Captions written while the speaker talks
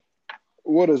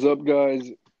What is up, guys?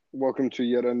 Welcome to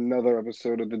yet another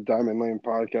episode of the Diamond Lane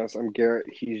Podcast. I'm Garrett.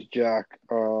 He's Jack.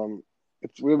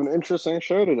 We have an interesting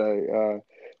show today.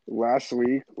 Last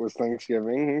week was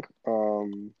Thanksgiving.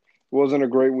 Wasn't a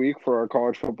great week for our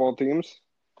college football teams.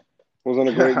 Wasn't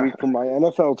a great week for my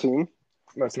NFL team.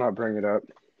 Let's not bring it up.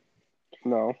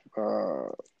 No.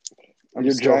 I'm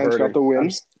Your still Giants got hurting. the win.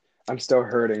 I'm still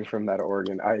hurting from that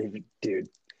Oregon. Dude,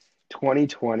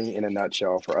 2020 in a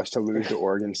nutshell for us to lose to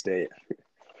Oregon State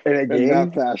in a In that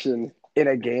game fashion.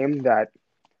 that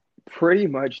pretty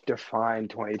much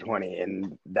defined 2020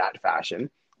 in that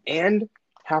fashion. And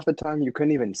half the time you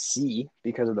couldn't even see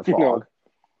because of the fog.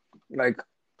 Like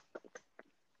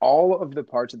all of the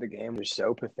parts of the game were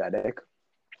so pathetic.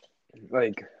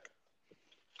 Like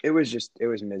it was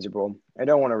miserable. I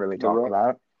don't want to really talk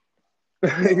about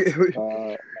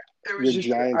it. It was just,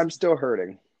 Giants, I'm still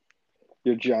hurting.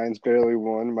 Your Giants barely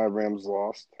won. My Rams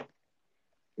lost.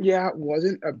 Yeah, it was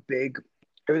a big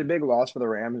loss for the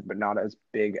Rams, but not as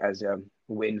big as a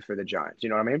win for the Giants. You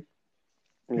know what I mean?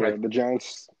 Yeah, the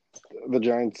Giants now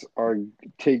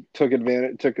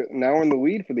in the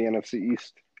lead for the NFC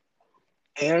East.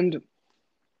 And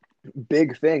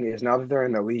big thing is now that they're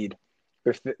in the lead,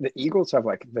 the Eagles have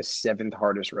like the seventh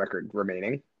hardest record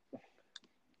remaining,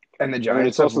 and the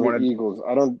Giants have won. The Eagles.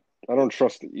 I don't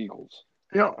trust the Eagles.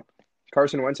 No,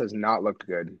 Carson Wentz has not looked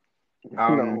good.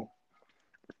 No.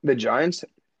 The Giants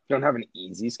don't have an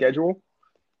easy schedule.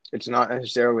 It's not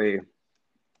necessarily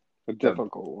a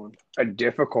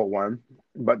difficult one,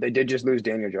 but they did just lose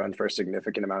Daniel Jones for a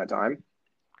significant amount of time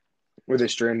with a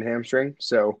strained hamstring.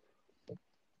 So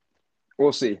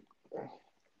we'll see.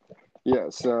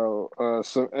 Yeah. So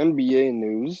some NBA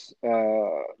news.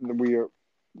 We are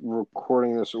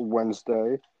recording this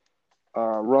Wednesday.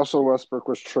 Russell Westbrook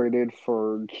was traded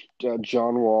for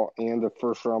John Wall and a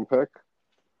first-round pick.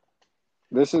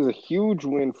 This is a huge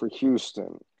win for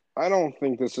Houston. I don't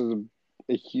think this is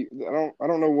I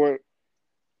don't know what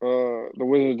the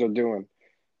Wizards are doing.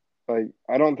 Like,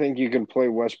 I don't think you can play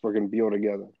Westbrook and Beal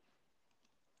together.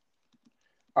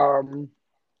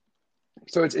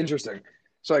 So it's interesting.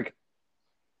 So like,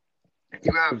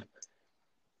 you have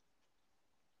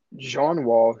John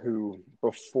Wall, who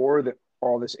before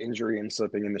all this injury and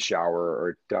slipping in the shower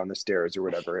or down the stairs or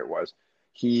whatever it was,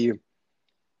 he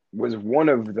was one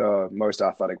of the most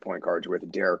athletic point guards with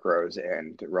Derrick Rose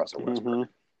and Russell Westbrook.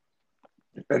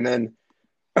 And then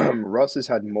Russ has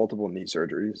had multiple knee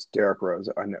surgeries. Derrick Rose,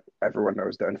 everyone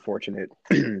knows the unfortunate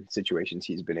situations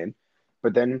he's been in.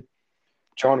 But then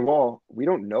John Wall, we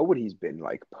don't know what he's been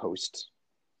like post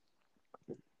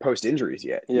injuries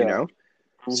yet, you know?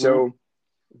 So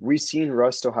we've seen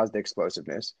Russ still has the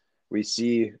explosiveness. We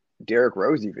see Derrick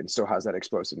Rose even still has that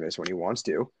explosiveness when he wants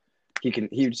to.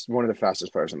 He's one of the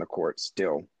fastest players on the court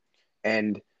still.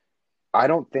 And I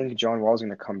don't think John Wall's going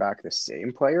to come back the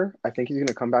same player. I think he's going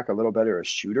to come back a little better a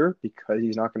shooter because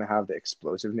he's not going to have the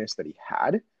explosiveness that he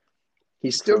had.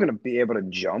 He's still going to be able to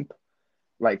jump.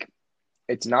 Like,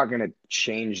 it's not going to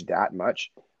change that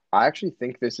much. I actually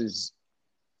think it's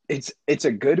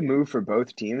a good move for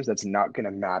both teams that's not going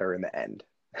to matter in the end.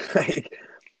 Like,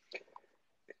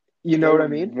 you know what I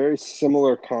mean? Very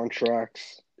similar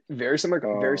contracts. Very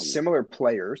similar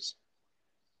players.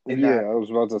 I was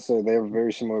about to say they have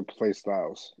very similar play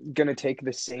styles. Gonna take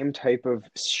the same type of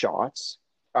shots.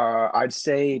 I'd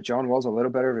say John Wall's a little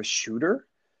better of a shooter.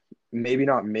 Maybe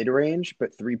not mid-range,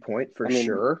 but 3-point for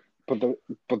sure.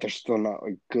 But they're still not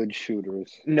like good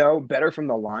shooters. No, better from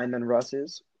the line than Russ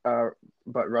is.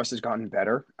 But Russ has gotten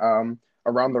better.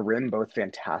 Around the rim, both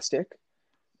fantastic.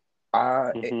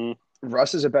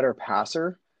 Russ is a better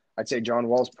passer. I'd say John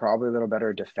Wall's probably a little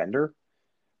better defender.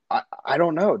 I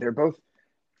don't know. They're both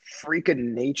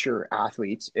freaking nature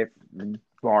athletes, if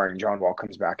barring John Wall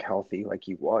comes back healthy like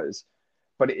he was.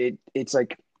 But it's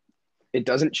like it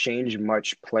doesn't change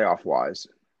much playoff wise,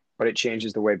 but it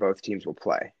changes the way both teams will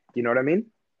play. You know what I mean?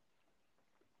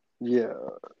 Yeah,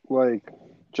 like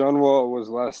John Wall was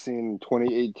last seen in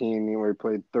 2018 where he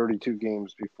played 32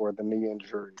 games before the knee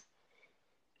injury.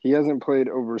 He hasn't played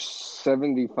over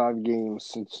 75 games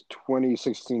since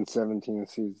 2016-17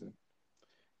 season.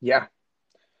 Yeah.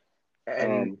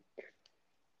 And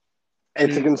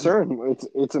it's a concern.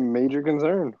 It's a major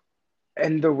concern.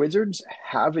 And the Wizards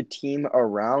have a team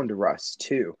around Russ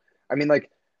too. I mean,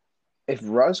 like, if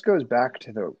Russ goes back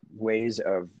to the ways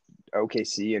of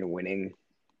OKC and winning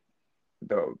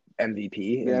the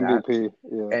MVP,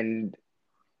 and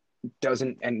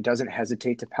doesn't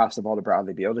hesitate to pass the ball to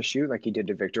Bradley Beal to shoot like he did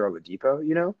to Victor Oladipo,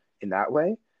 you know, in that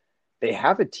way, they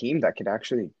have a team that could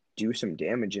actually do some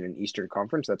damage in an Eastern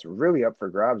Conference that's really up for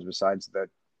grabs besides the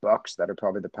Bucks that are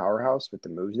probably the powerhouse with the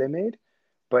moves they made.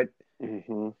 But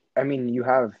Mm-hmm. I mean, you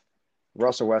have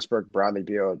Russell Westbrook, Bradley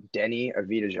Beal, Denny,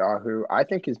 Avita, who I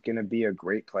think is going to be a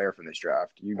great player from this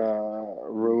draft. They have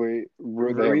Rui,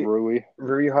 Rui.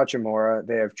 Rui Hachimura.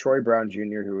 They have Troy Brown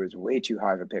Jr., who is way too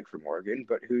high of a pick for Morgan,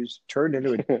 but who's turned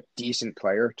into a decent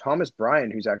player. Thomas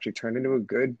Bryant, who's actually turned into a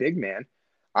good big man.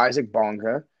 Isaac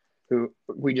Bonga, who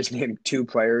we just named two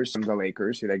players from the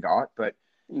Lakers who they got, but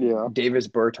Yeah. Davis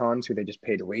Bertans, who they just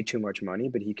paid way too much money,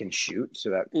 but he can shoot, so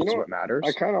You that's know what what? I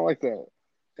matters. kind of like that.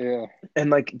 Yeah. And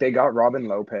like they got Robin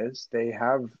Lopez. They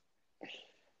have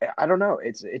I don't know.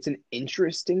 It's an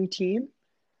interesting team.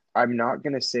 I'm not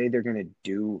gonna say they're gonna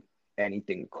do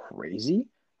anything crazy,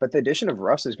 but the addition of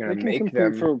Russ is gonna They can make compete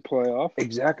them for a playoff.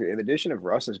 exactly. The addition of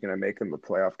Russ is gonna make them a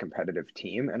playoff competitive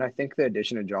team, and I think the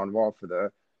addition of John Wall for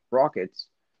the Rockets,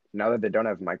 now that they don't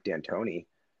have Mike D'Antoni,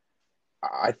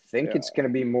 I think Yeah. it's gonna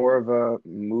be more of a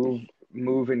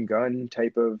move and gun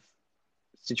type of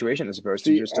situation as opposed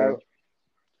to See, just a I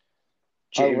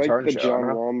James like Harden the show. I don't John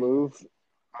know. Wall move.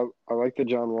 I like the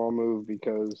John Wall move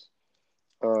because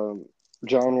um,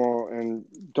 John Wall and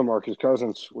DeMarcus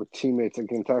Cousins were teammates in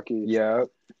Kentucky. Yeah,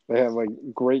 They have like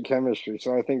great chemistry,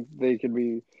 so I think they could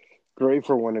be great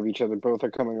for one of each other. Both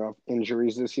are coming off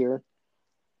injuries this year,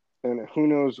 and who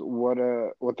knows what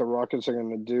the Rockets are going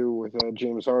to do with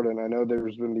James Harden. I know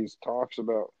there's been these talks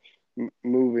about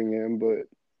moving him, but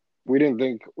we didn't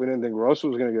think Russ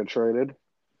was going to get traded.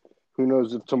 Who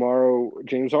knows if tomorrow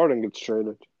James Harden gets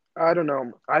traded? I don't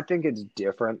know. I think it's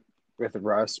different with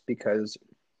Russ because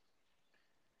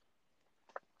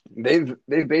they've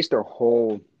based their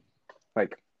whole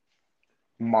like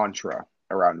mantra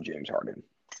around James Harden.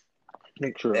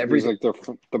 Like True, everything.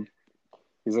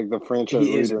 he's like the franchise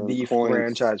He is leader in the points.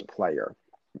 franchise player.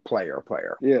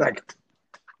 Yeah. Like,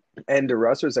 and the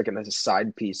Russ was like a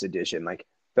side piece addition, like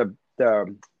the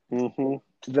Mm-hmm.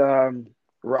 the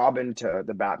Robin to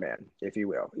the Batman, if you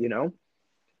will,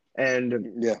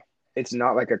 And Yeah. it's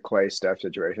not like a Clay Steph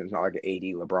situation. It's not like an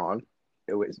AD LeBron.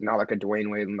 It was not like a Dwayne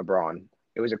Wade and LeBron.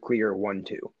 It was a clear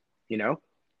 1-2, you know?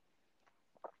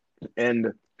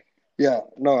 And Yeah.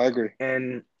 No, I agree.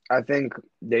 and I think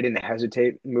they didn't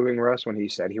hesitate moving Russ when he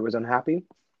said he was unhappy.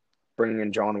 Bringing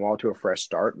in John Wall to a fresh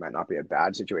start might not be a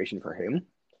bad situation for him.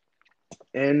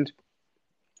 And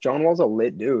John Wall's a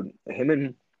lit dude. Him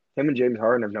and James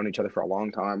Harden have known each other for a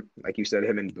long time. Like you said,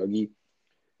 him and Boogie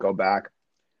go back.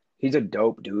 He's a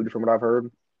dope dude from what I've heard.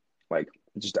 Like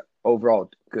just an overall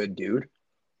good dude.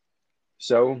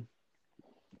 So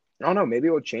I don't know. Maybe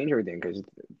it will change everything because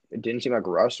it didn't seem like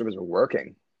Russ was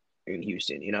working in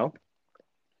Houston.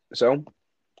 So,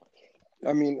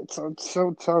 I mean, it's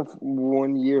so tough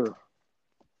 1 year.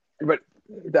 but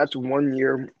that's 1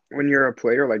 year when you're a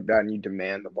player like that and you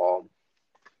demand the ball.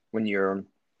 When you're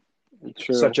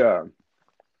True. such a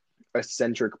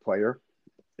eccentric player,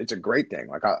 it's a great thing.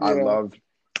 Like I Yeah. love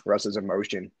Russ's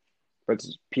emotion, but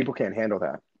people can't handle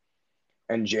that.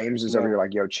 And James is over here No.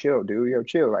 like, "Yo, chill, dude. Yo,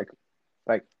 chill. Like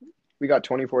we got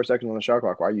 24 seconds on the shot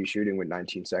clock. Why are you shooting with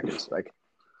 19 seconds? Like,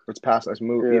 let's pass. Let's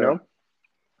move. Yeah.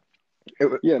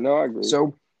 It, Yeah. No, I agree.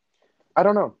 so I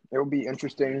don't know. It will be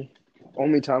interesting.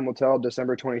 Only time will tell.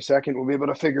 December 22nd, we'll be able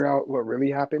to figure out what really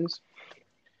happens.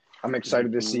 I'm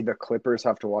excited to see Mhm. the Clippers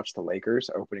have to watch the Lakers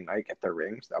opening night get their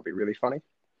rings. That'll be really funny.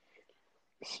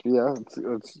 Yeah.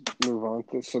 Let's move on.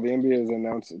 So the NBA has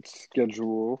announced its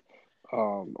schedule.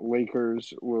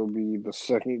 Lakers will be the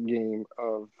second game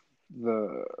of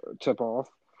the tip-off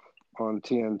on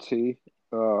TNT.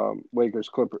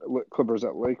 Clippers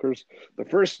at Lakers. The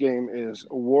first game is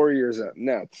Warriors at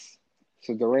Nets.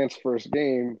 So Durant's first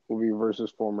game will be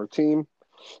versus former team.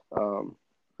 Um,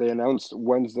 they announced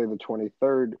Wednesday the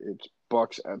 23rd. It's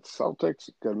Bucks at Celtics,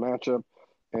 good matchup,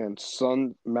 and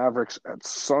Mavericks at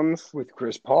Suns, With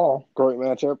Chris Paul. great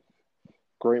matchup,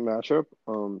 great matchup.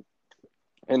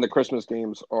 And the Christmas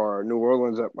games are New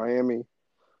Orleans at Miami,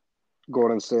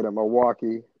 Golden State at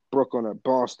Milwaukee, Brooklyn at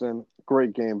Boston.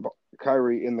 Great game.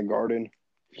 Kyrie in the Garden.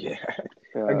 Yeah.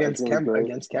 It's gonna be great.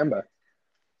 Against Kemba.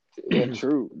 Yeah,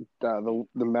 true. The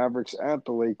Mavericks at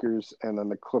the Lakers, and then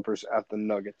the Clippers at the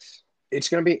Nuggets. It's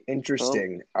going to be So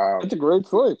interesting. it's a great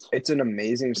slate. It's an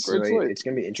amazing It's a great slate. slate. It's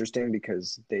going to be interesting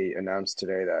because they announced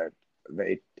today that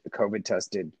they COVID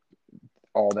tested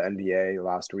all the NBA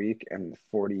last week, and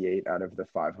 48 out of the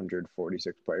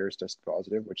 546 players tested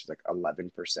positive, which is like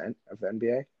 11% of the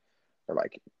NBA, or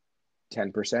like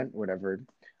 10%, whatever,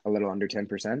 a little under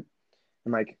 10%.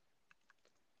 I'm like,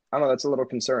 I don't know, that's a little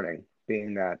concerning,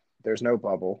 being that there's no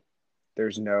bubble,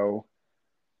 there's no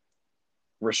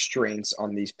restraints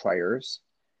on these players.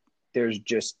 There's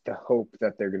just the hope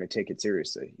that they're going to take it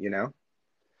seriously, you know?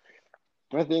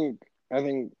 I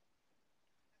think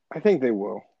I think they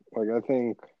will. Like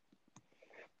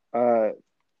uh,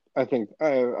 I think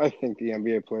the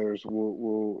NBA players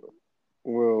will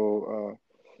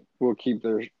will keep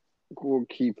their will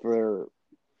keep their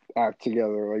act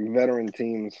together. Like veteran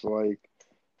teams, like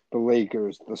the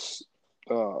Lakers, like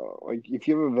if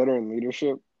you have a veteran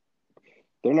leadership,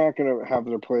 they're not going to have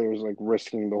their players like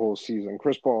risking the whole season.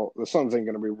 Chris Paul, the Suns ain't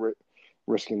going to be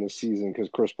risking the season because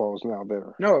Chris Paul is now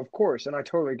there. No, of course, and I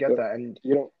totally get that. And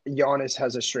you know, Giannis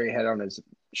has a straight head on his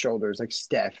shoulders, like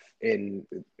Steph in,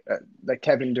 like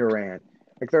Kevin Durant.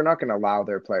 Like they're not going to allow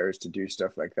their players to do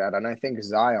stuff like that. And I think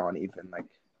Zion, even like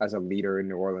as a leader in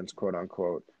New Orleans, quote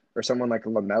unquote, or someone like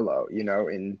LaMelo,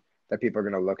 in that people are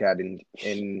going to look at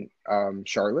in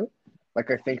Charlotte. Like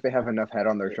I think they have enough head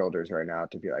on their shoulders right now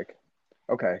to be like,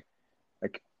 okay,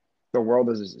 like the world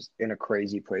is in a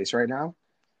crazy place right now.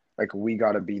 Like we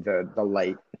got to be the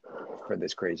light for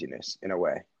this craziness in a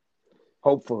way.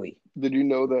 Hopefully. did you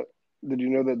know that? Did you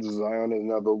know that Zion is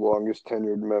now the longest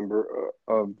tenured member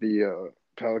of the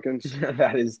Pelicans?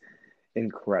 That is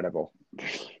incredible.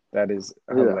 That is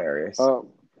Yeah. hilarious.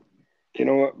 You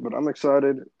know what? But I'm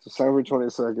excited. It's December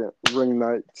 22nd, ring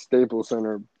night, Staples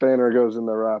Center. Banner goes in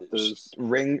the rafters.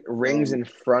 Rings in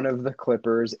front of the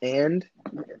Clippers, and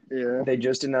yeah, they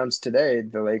just announced today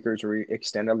the Lakers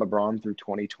extended LeBron through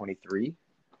 2023.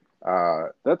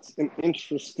 That's an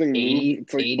interesting move.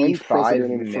 It's like 85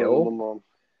 unprecedented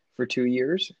for 2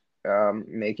 years,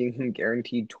 making him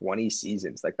guaranteed 20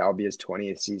 seasons. Like that'll be his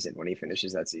 20th season when he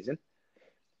finishes that season.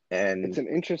 And it's an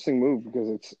interesting move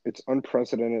because it's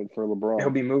unprecedented for LeBron. He'll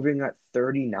be moving at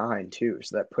 39 too,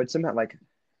 so that puts him at like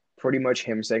pretty much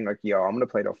him saying like, "Yo, I'm gonna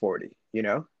play till 40."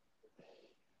 Yeah.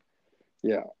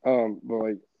 But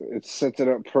like it sets it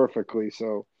up perfectly.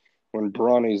 So when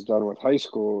Bronny's done with high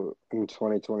school in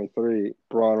 2023,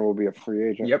 Bron will be a free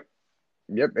agent. Yep,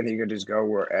 and he could just go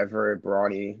wherever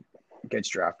Bronny gets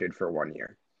drafted for 1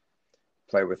 year,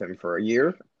 play with him for a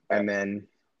year, and then.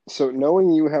 So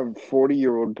knowing you have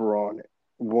 40-year-old Bron,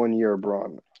 1 year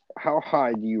Bron, how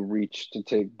high do you reach to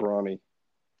take Bronny?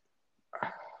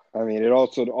 I mean, it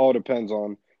also all depends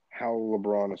on how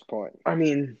LeBron is playing. I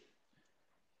mean,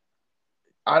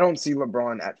 I don't see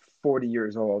LeBron at 40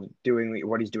 years old doing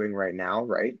what he's doing right now,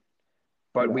 right?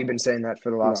 But we've been saying that for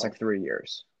the last like 3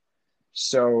 years.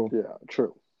 So yeah,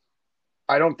 true.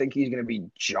 I don't think he's going to be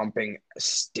jumping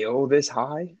still this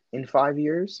high in 5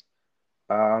 years.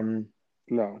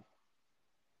 No.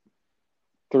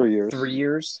 3 years. 3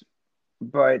 years.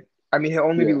 But, I mean, he'll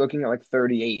only be looking at like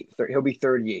 38. He'll be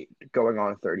 38 going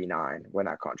on 39 when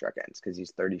that contract ends because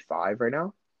he's 35 right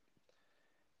now.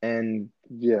 And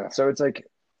yeah. So it's like,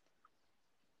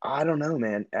 I don't know,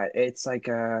 man. It's like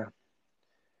a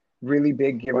really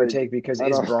big give or take because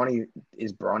is Bronny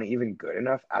even good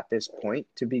enough at this point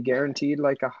to be guaranteed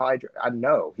like a high?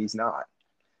 No, he's not.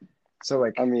 So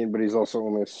like, I mean, but he's also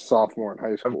only a sophomore in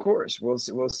high school. Of course, we'll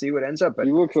see what ends up. But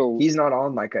he's not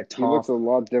on like a top. He looks a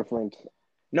lot different.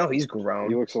 No, he's grown.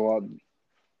 He looks a lot.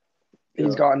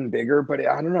 He's gotten bigger, but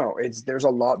I don't know. There's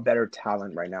a lot better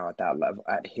talent right now at that level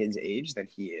at his age than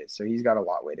he is. So he's got a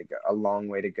long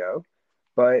way to go.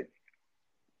 But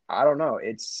I don't know.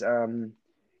 It's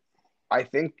I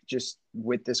think just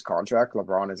with this contract,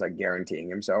 LeBron is like guaranteeing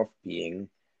himself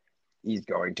he's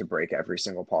going to break every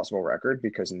single possible record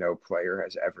because no player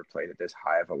has ever played at this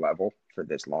high of a level for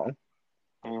this long.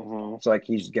 Mm-hmm. So like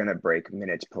he's gonna break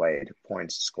minutes played,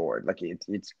 points scored, like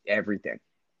it's everything.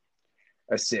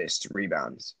 Assists,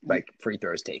 rebounds, like free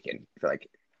throws taken. Like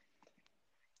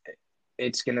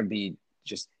it's gonna be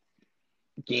just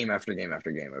game after game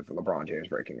after game of LeBron James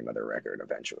breaking another record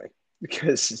eventually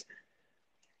because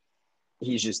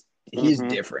he's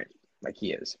different, like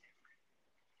he is.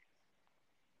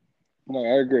 No,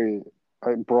 I agree.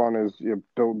 Bron is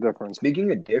built different.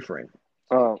 Speaking of different,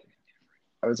 that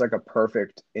was like a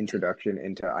perfect introduction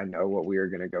into I know what we are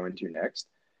going to go into next.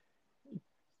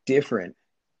 Different.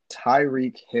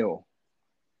 Tyreek Hill.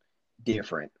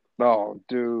 Different. Oh,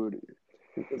 dude.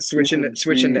 Switching to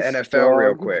NFL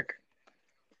real quick.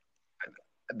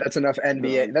 That's enough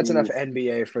NBA. That's enough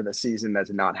NBA for the season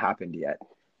that's not happened yet.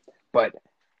 But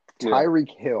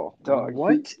Tyreek Hill. Dog,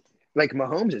 what? Like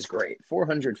Mahomes is great.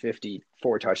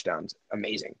 454 touchdowns.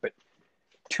 Amazing. But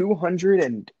 200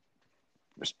 and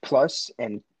plus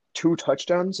and 2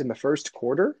 touchdowns in the first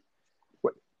quarter?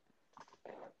 What?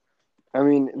 I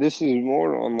mean, this is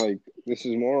more on like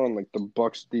the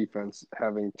Bucs defense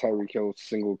having Tyreek Hill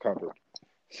single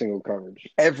coverage.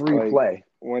 Every play.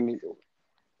 When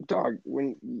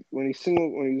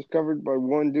he's covered by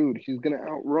one dude, he's gonna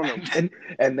outrun him.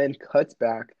 and then cuts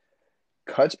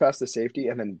past the safety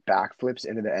and then backflips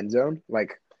into the end zone.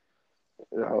 Like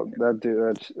Oh, that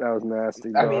dude, that was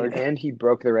nasty, I mean, dog. and he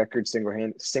broke the record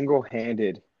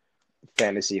single-handed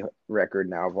fantasy record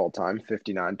now of all time,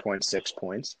 59.6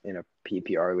 points in a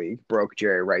PPR league. Broke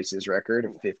Jerry Rice's record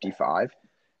of 55.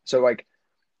 So like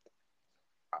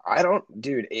I don't,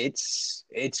 dude, it's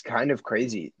kind of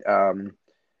crazy.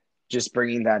 Just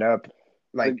bringing that up,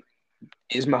 like, Like,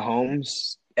 is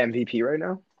Mahomes MVP right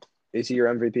now? Is he your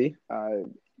MVP?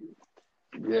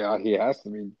 yeah, he has to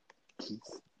be.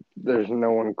 There's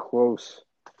no one close.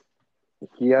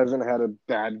 He hasn't had a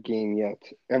bad game yet.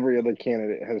 Every other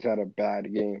candidate has had a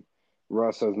bad game.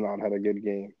 Russ has not had a good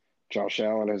game. Josh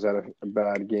Allen has had a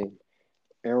bad game.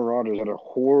 Aaron Rodgers had a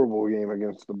horrible game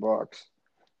against the Bucks.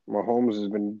 Mahomes has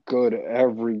been good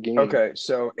every game. Okay,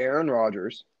 so Aaron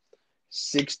Rodgers,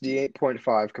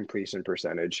 68.5 completion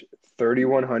percentage,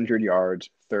 3,100 yards,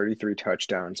 33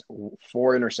 touchdowns,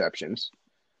 4 interceptions,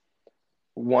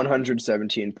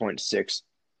 117.6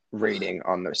 rating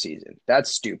on the season.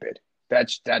 That's stupid.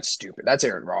 That's stupid. That's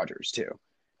Aaron Rodgers too.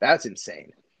 That's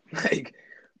insane. Like,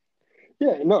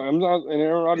 Yeah, no, I'm not. And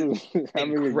Aaron Rodgers is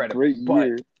having a incredible. great But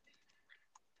year.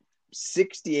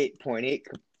 68.8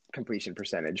 completion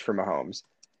percentage for Mahomes,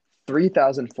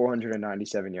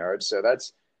 3,497 yards. So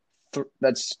that's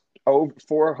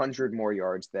 400 more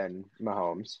yards than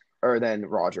Mahomes or than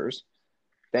Rodgers.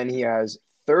 Then he has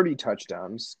 30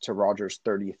 touchdowns to Rodgers'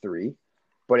 33,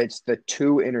 but it's the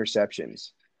 2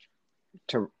 interceptions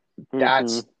to Mm-hmm.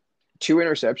 that's 2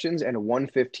 interceptions and a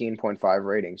 115.5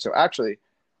 rating. So actually,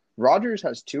 Rodgers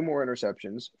has 2 more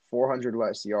interceptions, 400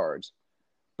 less yards,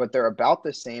 but they're about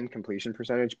the same completion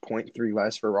percentage, zero point 0.3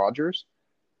 less for Rodgers.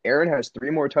 Aaron has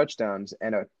 3 more touchdowns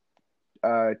and a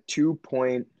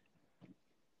 2.2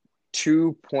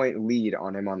 point lead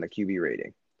on him on the QB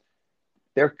rating.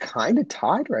 They're kind of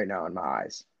tied right now in my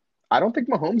eyes. I don't think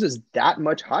Mahomes is that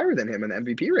much higher than him in the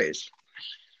MVP race.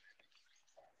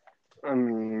 I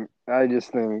mean, I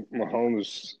just think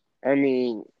Mahomes. I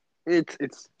mean,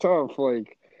 it's tough.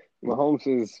 Like Mahomes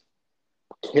is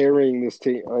carrying this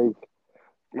team. Like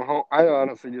Mahomes, I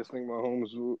honestly just think Mahomes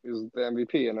is the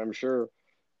MVP, and I'm sure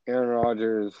Aaron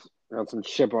Rodgers got some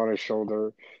chip on his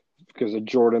shoulder because of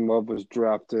Jordan Love was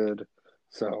drafted.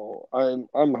 So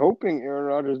I'm hoping Aaron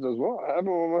Rodgers does well. I have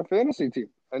him on my fantasy team.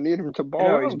 I need him to You ball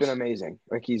know, he's out. been amazing.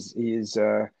 Like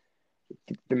the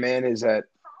man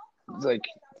like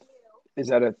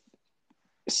is at a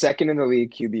second in the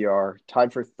league QBR,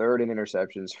 tied for third in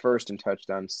interceptions, first in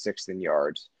touchdowns, sixth in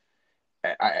yards.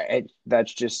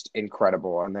 That's just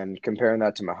incredible. And then comparing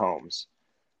that to Mahomes,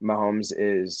 Mahomes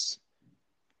is,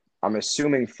 I'm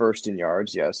assuming, first in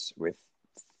yards, yes, with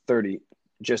 30,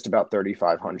 just about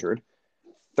 3,500.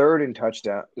 Third in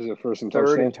touchdown, Is it first and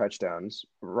third in touchdown? touchdowns.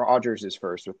 Rodgers is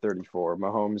first with 34.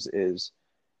 Mahomes is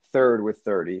third with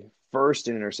 30. First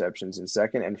in interceptions in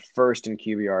second, and first in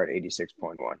QBR at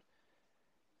 86.1.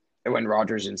 And when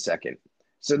Rodgers in second.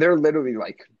 So they're literally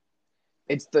like,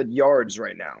 it's the yards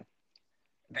right now.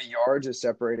 The yards is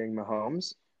separating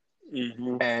Mahomes,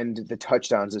 Mm-hmm. and the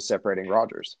touchdowns is separating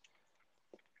Rodgers.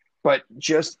 But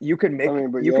just I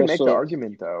mean, but you you can make the also.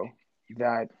 argument though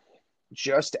that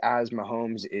just as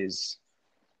Mahomes is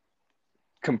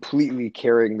completely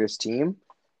carrying this team,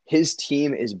 his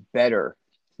team is better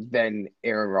than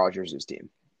Aaron Rodgers' team.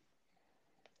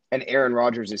 And Aaron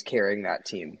Rodgers is carrying that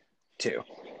team too.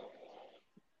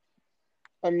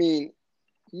 I mean,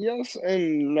 yes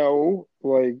and no.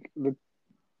 Like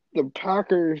the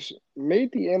Packers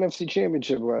made the NFC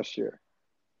Championship last year.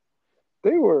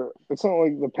 They were. It's not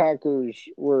like the Packers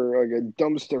were like a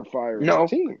dumpster fire of a No,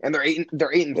 team. and they're 8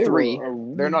 and They were 3.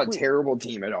 They're not a terrible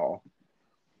team at all.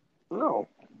 no.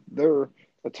 They're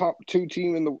the top two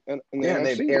team in the Yeah, and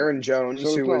they have NFC. Aaron Jones, So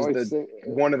it's who not was like the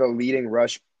one of the leading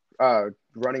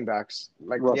running backs,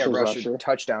 like yeah, rushers last rushing year.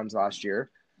 touchdowns last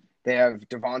year. They have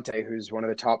Devontae, who's one of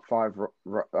the top 5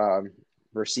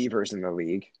 receivers in the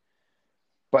league.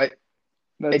 But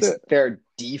That's it's it. their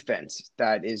defense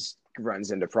that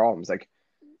runs into problems. Like,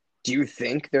 do you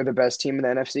think they're the best team in the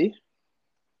NFC?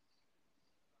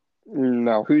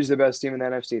 No, Who's the best team in the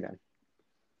NFC then?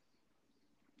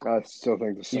 I still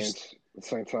think the You Saints. The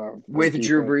Saints have their with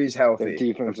Drew defense. Brees Their healthy,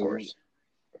 defense of is course.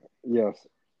 yes.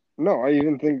 No, I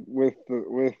even think with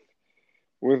Taysom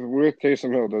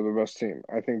Hill, they're the best team.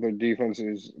 I think their defense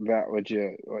is that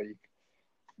legit. Like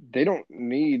they don't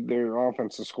need their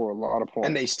offense to score a lot of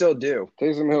And they points. still do.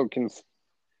 Taysom Hill can,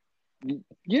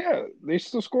 yeah, they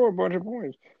still score a bunch of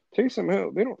points. Taysom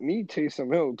Hill, they don't need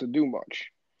Taysom Hill to do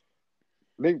much.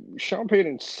 Sean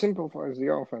Payton simplifies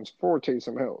the offense for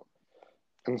Taysom Hill,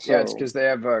 and Yeah, it's so because they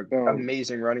have a um,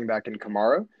 amazing running back in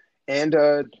Kamara, and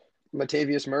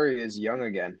Latavius Murray is young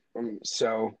again, um,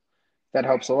 so that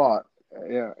helps a lot.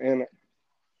 Yeah, and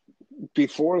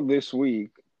before this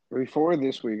week, I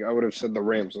would have said the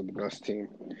Rams are the best team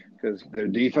because their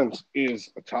defense is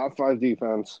a top five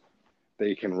defense.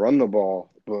 They can run the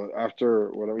ball, but after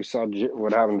what we saw,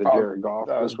 what happened to Oh, Jared Goff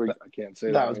that was this week, I can't say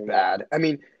that that was anymore. bad. I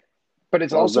mean, but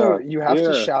it's That was also bad. you have to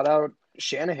Yeah, shout out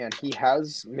Shanahan. He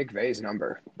has McVay's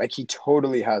number. Like he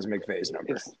totally has McVay's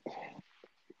number. it's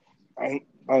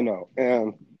I know,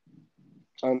 and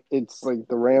it's like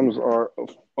the Rams are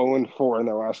 0-4 in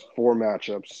their last four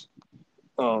matchups.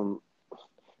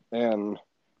 And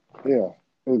yeah,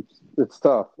 it's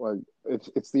tough. Like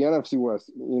it's the NFC West.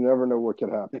 You never know what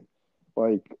could happen.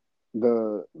 Like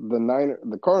the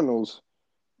Cardinals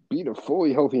beat a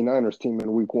fully healthy Niners team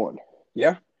in week one.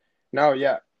 Yeah. No,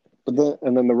 yeah. But then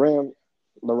the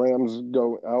Rams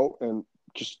go out and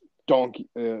just donkey.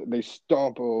 They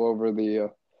stomp all over the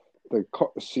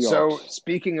Seahawks. So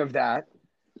speaking of that,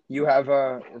 you have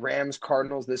Rams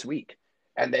Cardinals this week,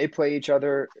 and they play each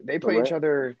other. They play each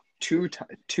other two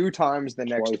times the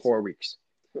next Twice. 4 weeks,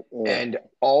 and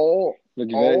all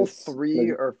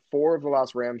three Like, or four of the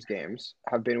last Rams games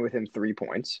have been within 3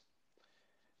 points.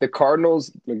 The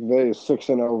Cardinals, McVay is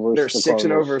 6-0 versus they're the 6-0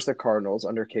 Cardinals. versus the Cardinals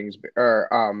under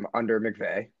under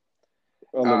McVay.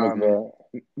 Under McVay.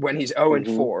 When he's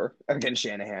 0-4 against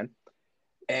Shanahan,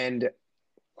 and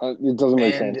it doesn't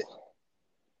make sense.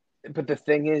 But the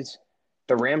thing is,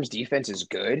 the Rams' defense is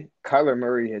good. Kyler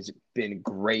Murray has been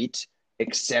great,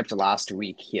 except last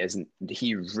week.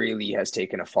 He really has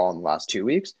taken a fall in the last 2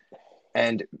 weeks,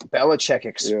 and Belichick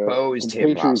exposed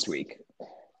him last week.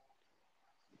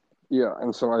 Yeah,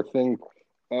 and so I think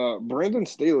Brandon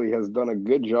Staley has done a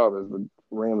good job as the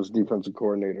Rams defensive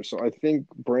coordinator. So I think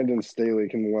Brandon Staley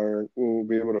will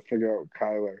be able to figure out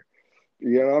Kyler.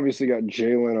 You obviously got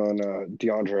Jalen on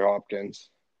DeAndre Hopkins,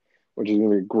 which is going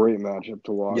to be a great matchup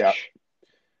to watch. Yeah.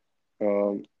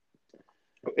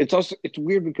 It's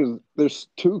weird because there's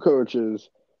two coaches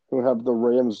who have the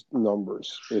Rams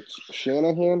numbers. It's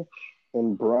Shanahan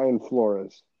and Brian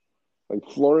Flores. Like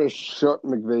Flores shut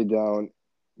McVay down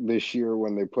this year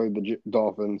when they played the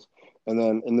Dolphins, and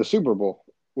then in the Super Bowl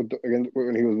when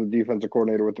he was the defensive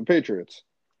coordinator with the Patriots.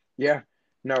 Yeah,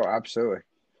 no, absolutely.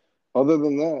 Other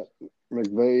than that,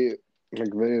 McVay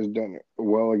has done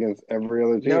well against every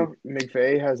other team. No,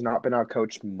 McVay has not been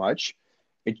outcoached much.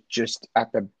 It's just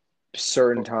at the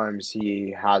certain times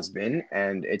he has been,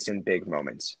 and it's in big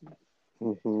moments.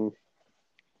 Mm-hmm.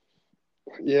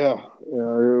 Yeah,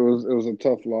 it was a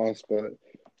tough loss, but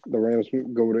the Rams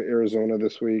go to Arizona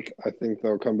this week. I think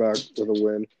they'll come back with a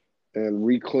win and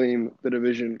reclaim the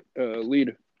division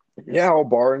lead. Yeah, all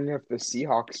barring if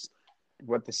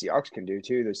what the Seahawks can do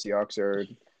too. The Seahawks are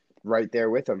right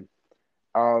there with them.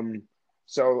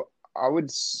 So I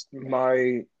would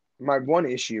my one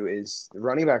issue is the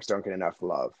running backs don't get enough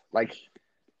love. Like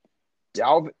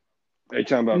Dalvin. Are you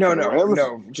talking about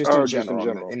no, just in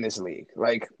general in this league.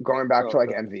 Like going back to like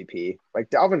MVP, like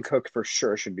Dalvin Cook for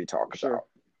sure should be talked about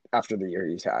after the year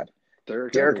he's had.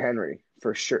 Derrick Henry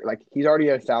for sure. Like he's already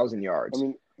at 1,000 yards. I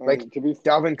mean,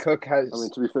 Dalvin Cook has. I mean,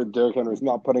 to be fair, Derrick Henry's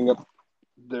not putting up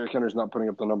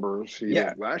the numbers he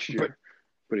did last year,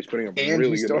 but he's putting up really good numbers.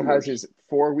 And he still has his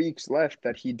 4 weeks left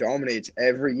that he dominates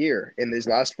every year in these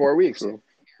last 4 weeks. True.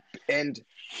 And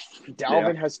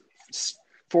Dalvin has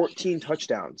 14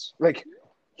 touchdowns. Like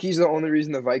he's the only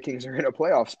reason the Vikings are in a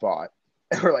playoff spot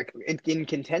or like in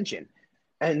contention.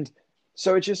 And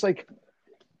so it's just like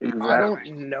exactly. I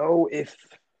don't know if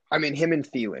him and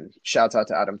Thielen. Shouts out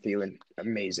to Adam Thielen.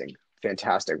 Amazing.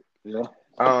 Fantastic. Yeah.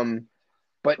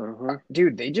 But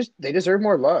dude, they deserve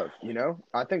more love, you know?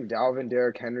 I think Dalvin,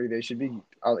 Derrick Henry, they should be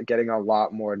getting a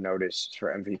lot more notice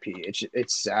for MVP.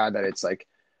 It's sad that it's like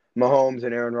Mahomes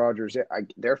and Aaron Rodgers,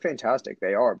 they're fantastic.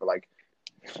 They are, but like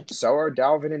so are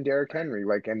Dalvin and Derrick Henry,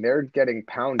 like, and they're getting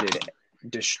pounded,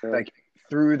 like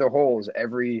through the holes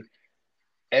every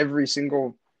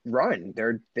single run.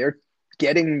 They're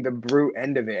getting the brute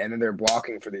end of it, and then they're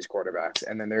blocking for these quarterbacks,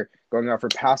 and then they're going out for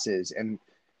passes, and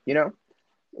you know,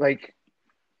 like,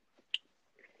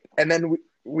 and then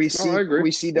we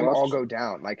see them all go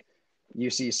down. Like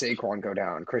you see Saquon go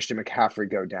down, Christian McCaffrey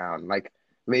go down, like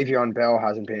Le'Veon Bell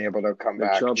hasn't been able to come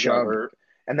back. Chubb.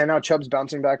 And then now Chubb's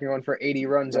bouncing back and going for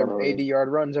 80-yard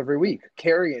runs every week,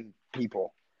 carrying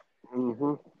people.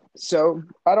 Mm-hmm. So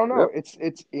I don't know. Yep.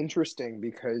 It's interesting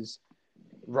because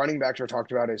running backs are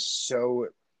talked about as so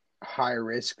high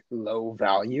risk, low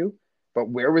value. But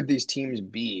where would these teams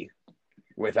be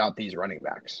without these running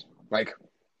backs? Like,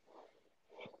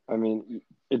 I mean,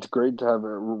 it's great to have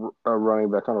a running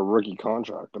back on a rookie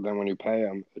contract, but then when you pay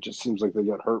them, it just seems like they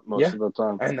get hurt most of the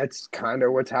time. And that's kind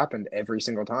of what's happened every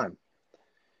single time.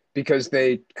 because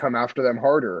they come after them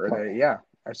harder, or they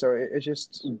So it's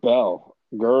just Bell,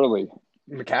 Gurley.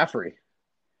 McCaffrey.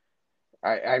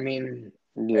 I mean,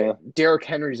 Yeah. Derrick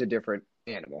Henry's a different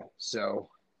animal. So,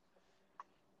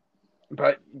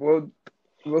 but we'll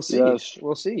see. Yes.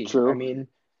 We'll see. I True. mean,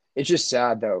 it's just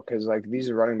sad though, because like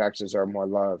these running backs deserve more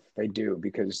love. They do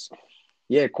because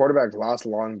quarterbacks last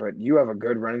long, but you have a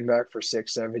good running back for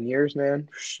 6, 7 years, man.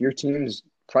 Your team's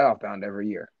playoff bound every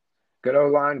year. Good O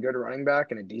line, good running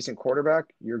back, and a decent quarterback.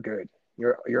 You're good.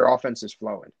 Your offense is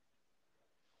flowing.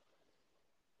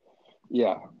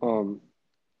 Yeah.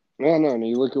 Yeah, no, and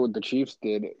you look at what the Chiefs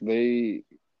did. They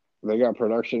got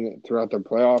production throughout their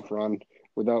playoff run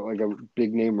without like a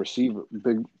big name receiver,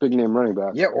 big name running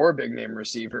back. Yeah, or a big name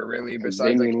receiver, really, Like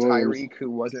besides like Damian Williams. Tyreek,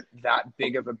 who wasn't that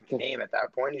big of a name at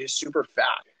that point. He's super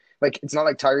fat. Like, it's not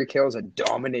like Tyreek Hill is a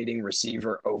dominating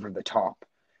receiver over the top.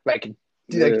 Like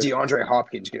Yeah. DeAndre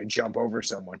Hopkins going to jump over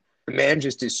someone. The man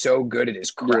just is so good at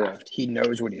his craft. He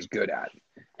knows what he's good at.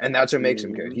 And that's what makes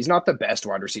him good. He's not the best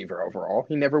wide receiver overall.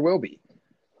 He never will be.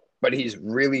 But he's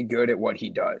really good at what he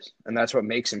does. And that's what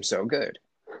makes him so good.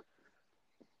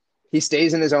 He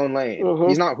stays in his own lane. Uh-huh.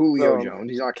 He's not Julio Jones.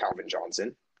 He's not Calvin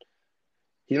Johnson.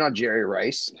 He's not Jerry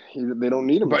Rice. They don't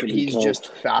need him. But he's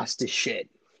just fast as shit.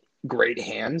 Great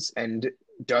hands and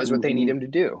does what they need him to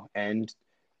do. And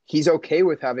he's okay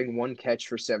with having one catch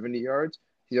for 70 yards.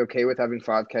 He's okay with having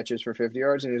 5 catches for 50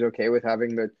 yards. And he's okay with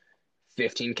having the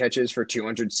 15 catches for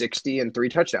 260 and 3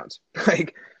 touchdowns.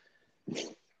 Like,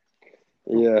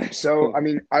 yeah. So, I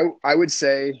mean, I would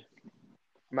say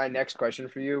my next question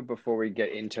for you before we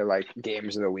get into like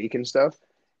games of the week and stuff,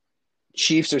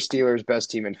 Chiefs or Steelers best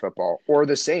team in football, or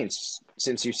the Saints,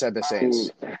 since you said the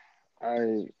Saints?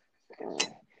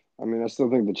 I mean, I still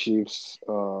think the Chiefs,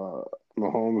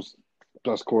 Mahomes,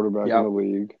 best quarterback in the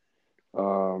league.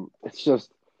 It's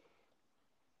just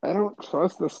I don't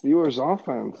trust the Steelers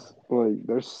offense. Like,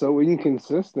 they're so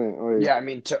inconsistent. Like, yeah, I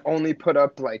mean, to only put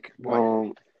up like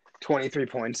 23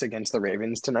 points against the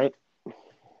Ravens tonight.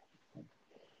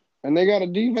 And they got a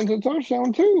defensive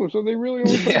touchdown too, so they really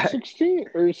only put up 16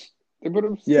 or they put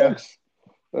up 6. Yeah.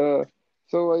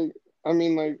 So like, I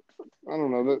mean, like, I don't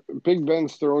know. The Big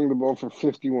Ben's throwing the ball for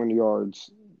 51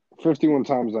 yards, 51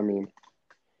 times. I mean,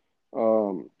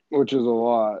 which is a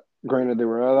lot. Granted, they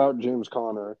were without James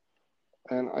Conner,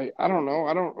 and I don't know.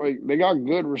 I don't like. They got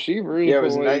good receivers. Yeah, it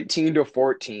was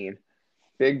 19-14.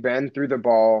 Big Ben threw the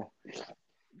ball,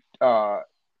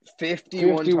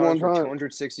 51 times for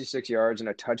 266 yards and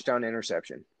a touchdown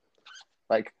interception.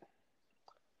 Like,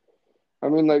 I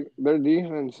mean, like, their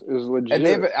defense is legit.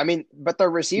 And but their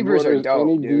receivers are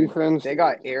dope, dude. Defense. They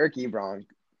got Eric Ebron.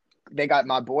 They got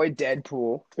my boy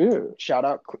Deadpool. Yeah. Shout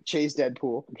out Chase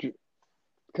Deadpool.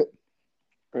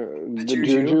 The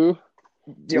Juju.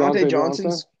 Deontay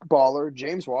Johnson's baller.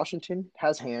 James Washington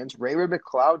has hands. Ray-Ray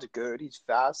McCloud's good. He's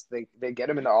fast. They get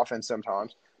him in the offense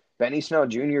sometimes. Benny Snell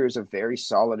Jr. is a very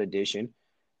solid addition.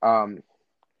 I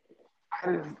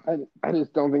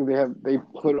just don't think they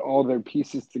put all their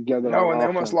pieces together. No, and they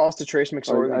almost lost to Trace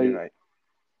McSorley tonight.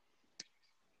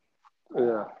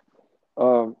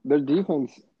 Yeah. Their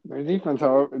defense,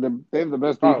 however, they have the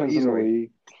best defense in the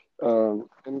league.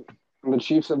 And the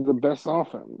Chiefs have the best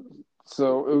offense.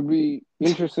 So it would be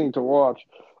interesting to watch.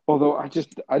 Although I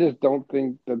just don't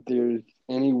think that there's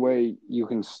any way you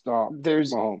can stop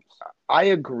Mahomes. I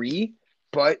agree,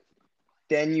 but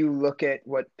then you look at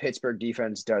what Pittsburgh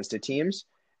defense does to teams,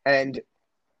 and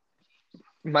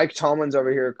Mike Tomlin's over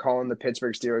here calling the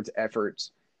Pittsburgh Steelers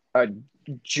efforts a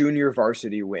junior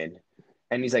varsity win,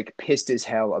 and he's like pissed as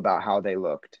hell about how they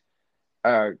looked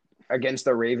against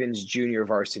the Ravens junior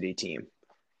varsity team,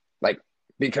 like,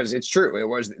 because it's true.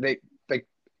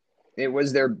 It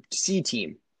was their C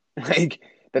team, like,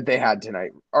 that they had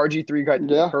tonight. RG3 got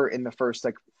hurt in the first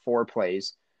 4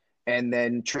 plays, and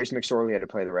then Trace McSorley had to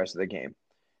play the rest of the game.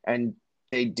 And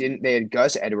they had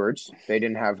Gus Edwards. They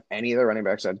didn't have any of the running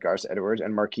backs. Had Gus Edwards,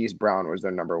 and Marquise Brown was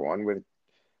their number one,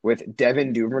 with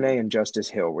Devin Duvernay and Justice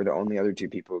Hill were the only other 2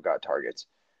 people who got targets.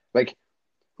 Like,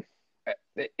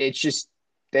 it's just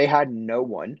they had no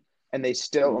one, and they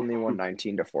still only won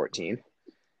 19-14.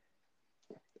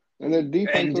 And their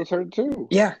defense was hurt too.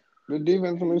 Yeah, the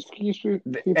defense was key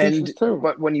pieces too.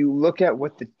 But when you look at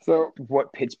what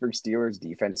Pittsburgh Steelers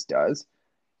defense does,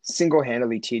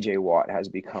 single-handedly, T.J. Watt has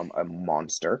become a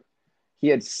monster. He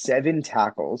had 7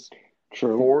 tackles,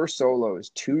 4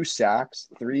 solos, 2 sacks,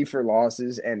 3 for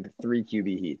losses, and 3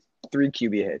 QB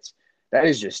hits. That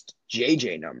is just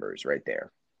JJ numbers right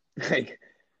there. Like,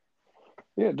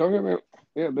 yeah, don't get me.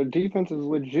 Yeah, the defense is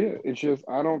legit. It's just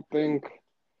I don't think.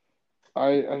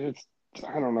 I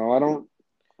don't know.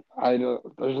 I don't.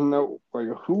 There's no like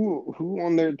who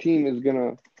on their team is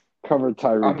gonna cover I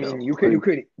Tyreek mean, Hill? you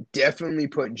could definitely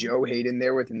put Joe Hayden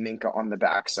there with Minka on the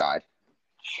backside.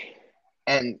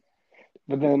 And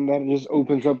But then that just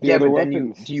opens up the yeah, other but then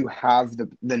weapons. you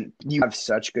have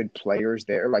such good players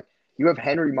there. Like you have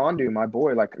Henry Mondu, my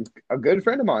boy, like a good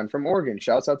friend of mine from Oregon.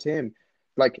 Shouts out to him.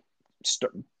 Like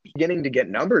beginning to get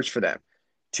numbers for them.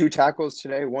 2 tackles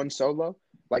today, 1 solo.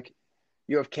 Like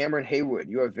you have Cameron Haywood,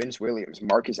 you have Vince Williams,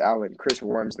 Marcus Allen, Chris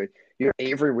Wormsley, you have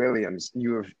Avery Williams,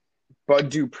 you have Bud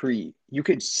Dupree. You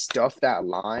could stuff that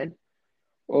line.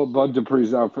 Well, Bud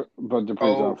Dupree's out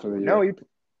Oh for the no,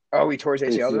 he tore his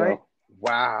ACL tonight. ACL.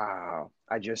 Wow,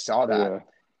 I just saw that. Yeah,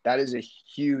 That is a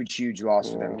huge, huge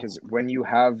loss for them yeah. because when you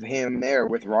have him there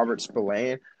with Robert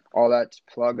Spillane, all that to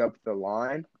plug up the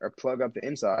line or plug up the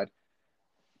inside,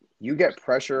 you get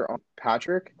pressure on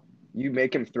Patrick, you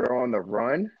make him throw on the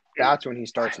run. That's when he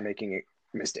starts making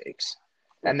mistakes,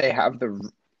 and they have the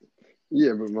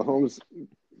Yeah, but Mahomes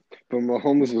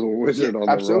is a yeah, wizard on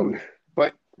the absolutely, run.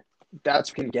 but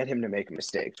that's can get him to make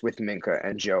mistakes with Minka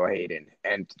and Joe Hayden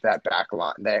and that back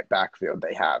line, that backfield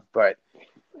they have. But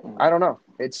I don't know.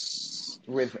 It's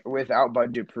without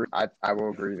Bud Dupree, I will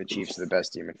agree the Chiefs are the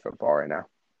best team in football right now.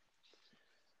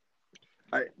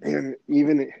 And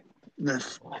even the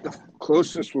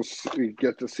closest we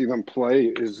get to see them play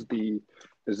is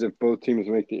if both teams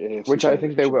make the AFC Which I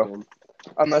think they Championship will, game.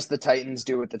 unless the Titans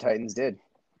do what the Titans did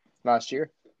last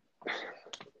year,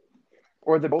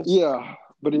 or the Bills. Yeah,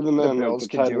 but even The then, like Bills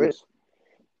could do it.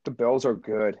 The Bills are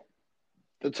good, of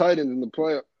The Titans in the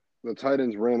play, the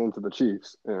Titans ran into the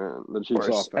Chiefs, and the Chiefs'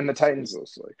 course. And the offense is Titans,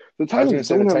 just like the I was going Titans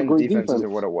to say the don't have a Titans great defense defense.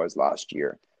 isn't what it was last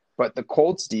year, but the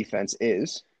Colts defense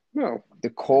is. No, The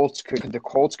Colts could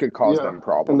cause yeah, them and they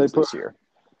problems put. this year.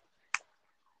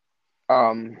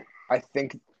 I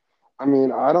think I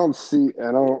mean, I don't see.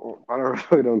 I don't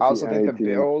really don't I see also think any the team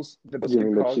Bills could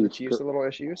giving the cause the Chiefs. Chiefs a little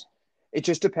issues. It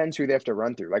just depends who they have to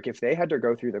run through. Like if they had to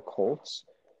go through the Colts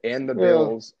and the Yeah,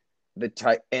 Bills,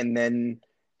 and then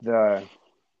the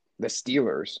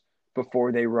Steelers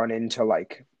before they run into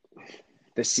like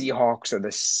the Seahawks or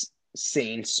the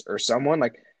Saints or someone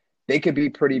like they could be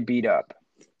pretty beat up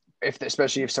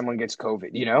especially if someone gets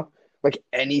COVID. Like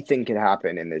anything can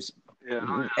happen in this. yeah. We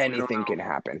don't Anything know. can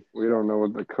happen. We don't know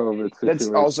what the COVID That's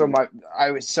also situation. I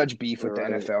was such beef with the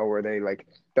Right. NFL where they like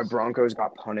the Broncos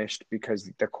got punished because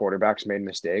the quarterbacks made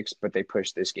mistakes, but they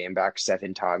pushed this game back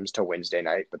 7 times to Wednesday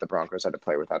night, but the Broncos had to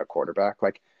play without a quarterback.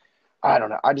 Like, I don't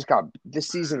know. This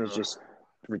season is just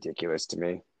ridiculous to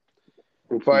me.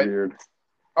 It's But weird.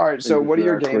 all right, so what are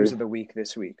your games Exactly. of the week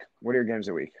this week? What are your games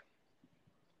of the week?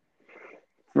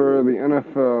 For the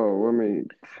NFL, let me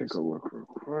take a look real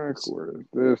quick. Where is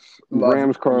this? Love,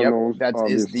 Rams yep, Cardinals, that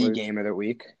is the obviously. game of the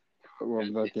week. I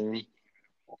love that game.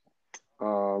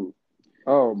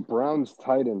 Oh, Browns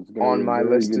Titans gonna On be a my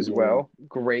very list good as game. well.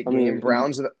 Great I game. mean,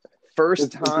 Browns are the first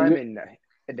it's a time good.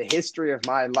 in the history of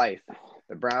my life,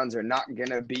 the Browns are not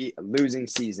gonna be a losing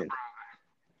season.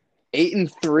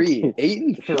 8-3,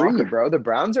 8-3, Shocker. bro. The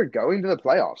Browns are going to the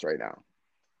playoffs right now.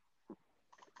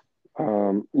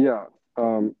 Yeah.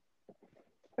 Um,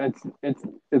 it's going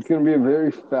to be a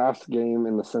very fast game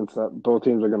in the sense that both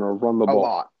teams are going to run the A ball.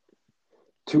 lot.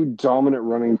 Two dominant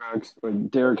running backs,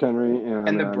 like Derrick Henry and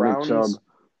And the Nick Chubb. Browns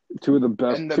Two of the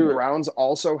best. and the Browns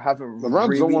also have a The Browns don't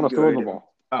really want to throw the good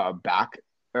ball. back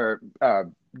or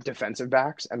defensive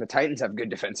backs, and the Titans have good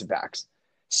defensive backs.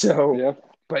 So, Yeah.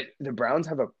 but the Browns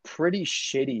have a pretty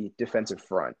shitty defensive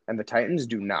front, and the Titans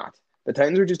do not. The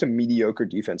Titans are just a mediocre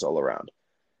defense all around.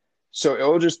 So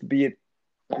it'll just be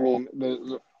I mean,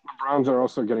 the Browns are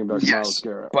also getting back Myles yes,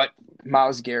 Garrett. but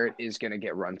Myles Garrett is going to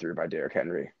get run through by Derrick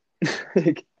Henry.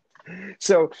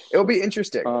 So it'll be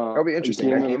interesting. It'll be interesting.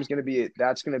 That game's going to be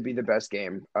that's going to be the best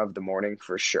game of the morning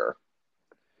for sure.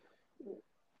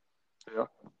 Yeah.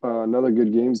 Another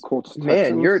good game. Colts Texans.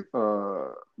 Man,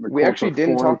 we actually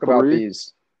didn't talk about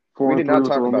these. We did not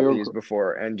talk about these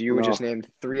before, and you just named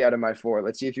 3 out of my 4.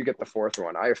 Let's see if you get the fourth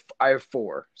one. I have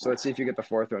 4, so let's see if you get the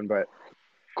fourth one. But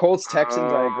Colts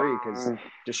Texans, I agree because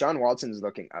Deshaun Watson's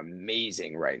looking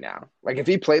amazing right now. Like if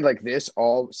he played like this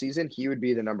all season, he would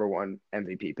be the number 1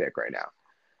 MVP pick right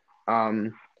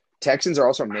now. Texans are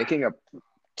also making a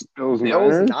Bills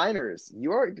Niners.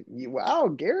 Wow,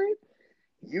 Garrett,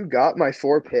 you got my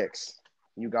 4 picks.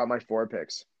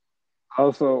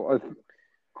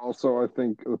 Also, I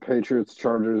think the Patriots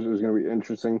Chargers is going to be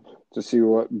interesting to see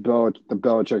what the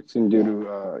Belichick's can do to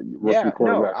rookie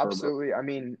quarterback. No, absolutely. Herbert. I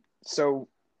mean, so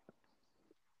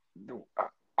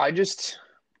I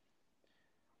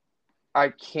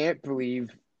can't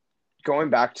believe going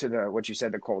back to what you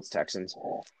said, the Colts Texans.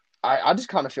 I just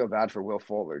kind of feel bad for Will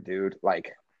Fuller, dude.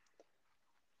 Like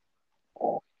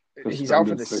he's out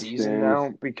for Suspended the 6 games. season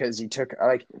now because he took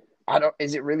like I don't.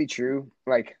 Is it really true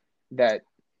like that?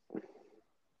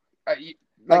 Like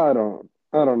I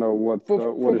don't know what Full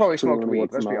is probably true smoked and weed.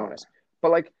 what's Let's be not. honest.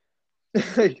 But like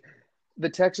the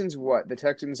Texans, what the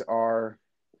Texans are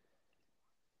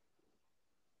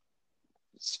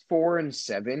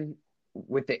 4-7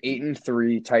 with the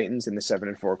 8-3 Titans and the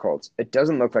 7-4 Colts. It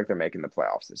doesn't look like they're making the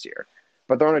playoffs this year.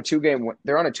 But they're on a two game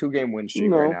win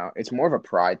streak right No. now. It's more of a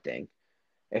pride thing,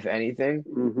 if anything.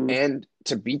 Mm-hmm. And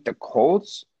to beat the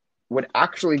Colts would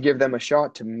actually give them a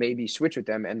shot to maybe switch with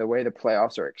them. And the way the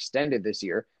playoffs are extended this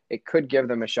year, it could give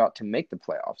them a shot to make the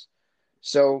playoffs.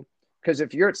 So, because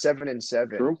if you're at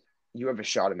 7-7, True. you have a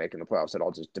shot at making the playoffs. It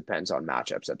all just depends on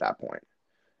matchups at that point.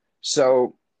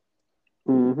 So,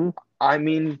 Mm-hmm. I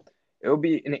mean, it'll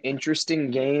be an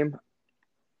interesting game.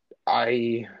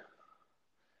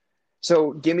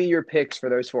 So give me your picks for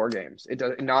those 4 games. It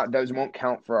does not; those won't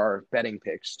count for our betting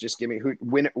picks. Just give me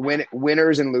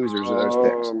winners and losers of those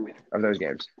picks of those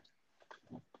games.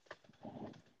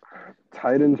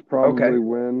 Titans Okay. probably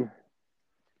win.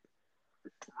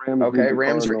 Rams beat Okay. the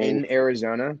Rams are Cardinals. in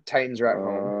Arizona. Titans are at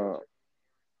home.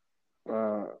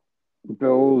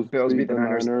 Bills Bills beat beat the the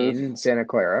Niners Niners. in Santa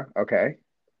Clara. Okay.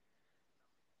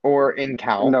 Or in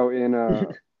Cal. No, in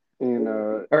Or in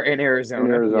Arizona.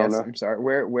 in Yes, Arizona. I'm sorry.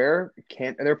 Where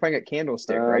can they're playing at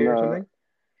Candlestick, right, And or something?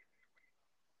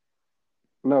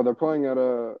 no, they're playing at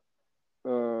the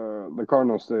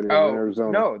Cardinal Stadium in Oh,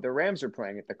 Arizona. no, the Rams are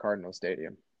playing at the Cardinal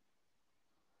Stadium.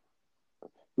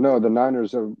 No, the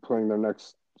Niners are playing their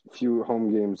next few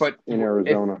home games But in if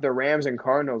Arizona. the Rams and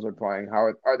Cardinals are playing,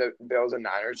 how are the Bills and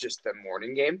Niners just the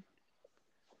morning game?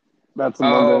 That's the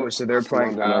Oh, Monday. so they're That's the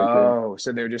playing. Monday night game. Oh,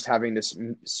 so they're just having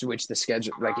to switch the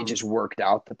schedule. Like it just worked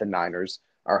out that the Niners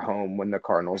are home when the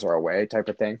Cardinals are away, type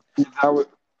of thing. That was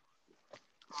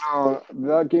no,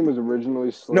 that game was originally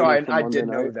No, slated for I Monday did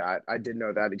know night, that. I did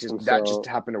know that. It just and that just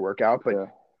so happened to work out. But yeah,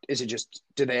 is it just?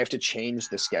 Did they have to change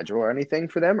the schedule or anything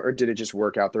for them, or did it just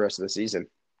work out the rest of the season?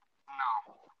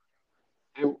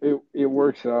 it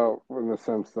works out in the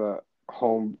sense that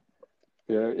home.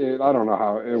 Yeah, I don't know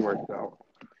how it worked out.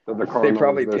 That the They Cardinals,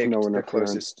 probably there's no picked the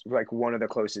interference. closest, like one of the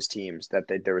closest teams that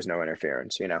there was no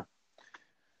interference.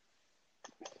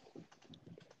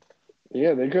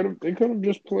 Yeah, they could have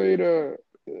just played had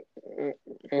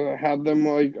them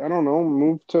like I don't know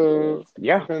move to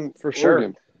Yeah, fucking for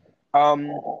sure.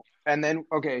 Oregon. And then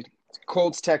okay,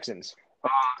 Colts Texans.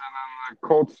 And then the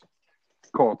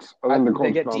Colts. And then the They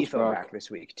Colts get bounce Defo back. back this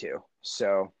week too,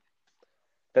 so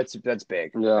that's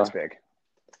big. Yeah. That's big.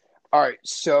 All right,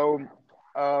 so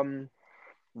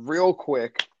real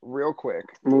quick,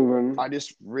 Moving. I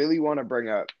just really want to bring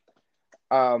up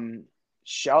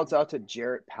shouts out to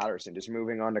Jarrett Patterson. Just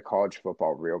moving on to college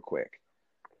football real quick.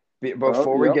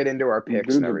 Before we get into our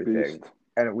picks and everything,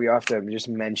 and we have to just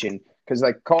mention because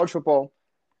like college football,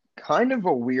 kind of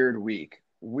a weird week.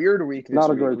 Weird week this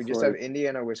week. We just have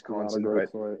Indiana, Wisconsin, but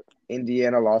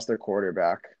Indiana lost their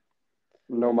quarterback.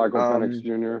 No Michael Penix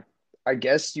Jr. I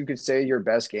guess you could say your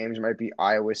best games might be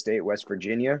Iowa State, West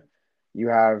Virginia. You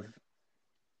have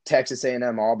Texas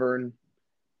A&M, Auburn,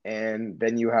 and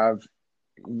then you have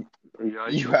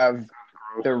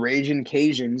the Raging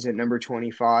Cajuns at number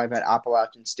 25 at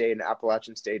Appalachian State, and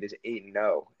Appalachian State is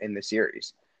 8-0 in the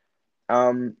series,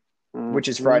 which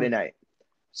is Friday night.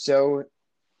 So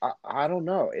I don't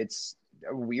know. It's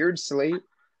a weird slate,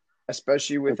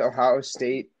 especially with Ohio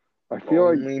State. I feel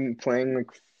only like playing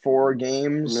like 4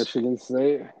 games. Michigan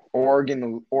State,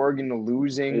 Oregon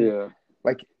losing. Yeah,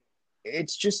 like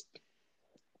it's just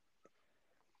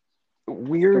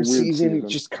weird season.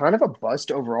 Just kind of a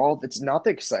bust overall. It's not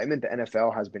the excitement the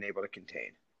NFL has been able to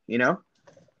contain. No,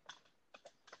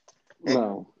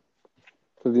 because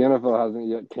the NFL hasn't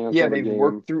yet canceled. Yeah, they've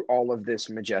worked through all of this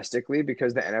majestically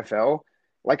because the NFL,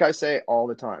 like I say all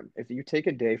the time, if you take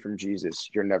a day from Jesus,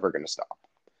 you're never going to stop.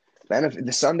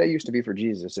 The Sunday used to be for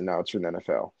Jesus, and now it's for the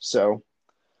NFL. So,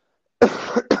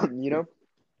 when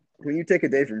you take a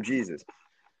day from Jesus,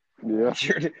 yeah,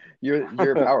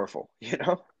 you're powerful.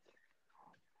 Yeah.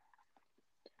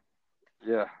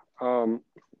 No,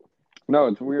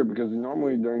 it's weird because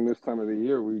normally during this time of the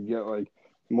year we get like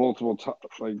multiple top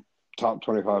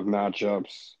 25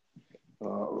 matchups.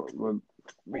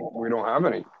 We don't have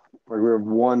any. Like we have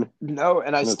one. No,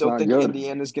 and I still think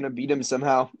Indiana's going to beat them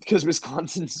somehow because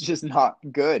Wisconsin's just not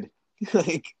good.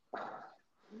 It's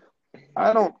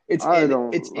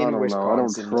in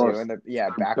Wisconsin too, and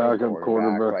backup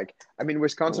quarterback.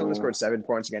 Wisconsin only scored 7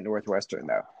 points against Northwestern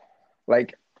though.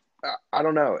 I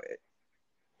don't know.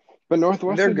 But They're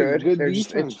Northwestern's a good. good They're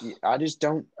just defense. I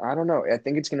don't know. I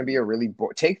think it's going to be a really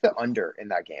take the under in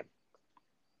that game.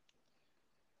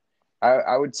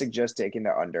 I would suggest taking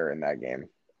the under in that game.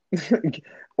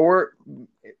 Or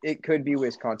it could be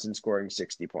Wisconsin scoring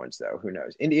 60 points though. Who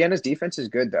knows? Indiana's defense is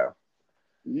good though.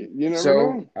 You never So,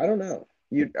 know. I don't know.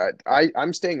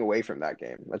 I'm staying away from that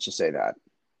game. Let's just say that.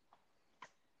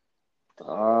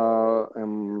 All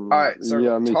right, so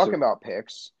Yeah, me talking too. about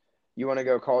picks, you want to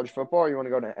go college football or you want to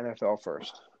go to NFL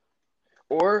first?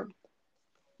 Or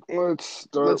Let's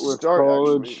start let's with start actually.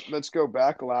 college. Let's go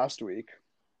back last week.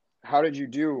 How did you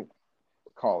do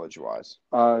college wise?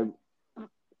 Uh,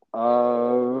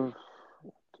 uh,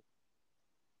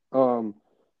 um,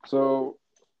 so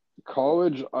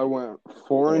college, I went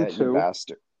four Yeah, and you two.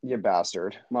 bastard. You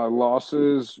bastard. My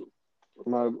losses,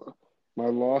 my my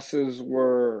losses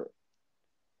were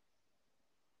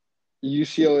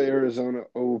UCLA, Arizona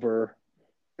over,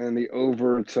 and the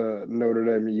over to Notre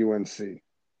Dame, UNC.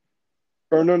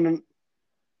 Or no,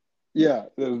 yeah,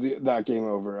 it was that game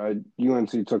over.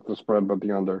 UNC took the spread, but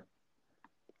the under.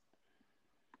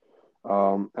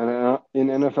 And in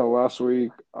NFL last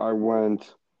week, I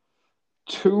went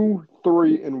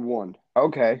 2-3-1.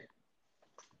 Okay.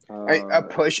 A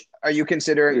push. Yeah,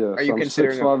 Are so you I'm six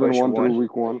considering a five and push one through one?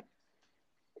 week one.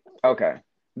 Okay.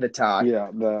 The tie. Yeah,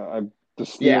 the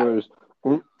Yeah. Steelers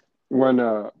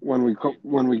when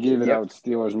we gave it Yep. out,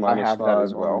 Steelers I minus have that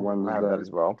as five on well. I have that Wednesday.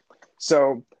 as well.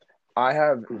 So I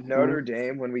have Hmm. Notre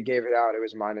Dame. When we gave it out, it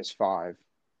was -5,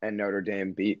 and Notre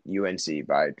Dame beat UNC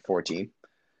by 14.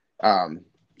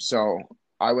 So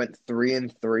I went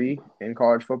 3-3 in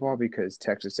college football because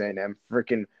Texas A&M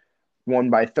freaking won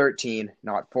by 13,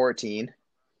 not 14.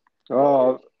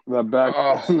 Oh, that back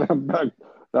Oh,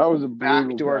 that was a brutal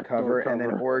backdoor backdoor cover, and then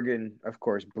cover. Oregon, of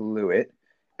course, blew it,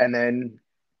 and then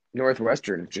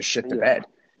Northwestern just shit the Yeah. bed.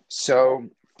 So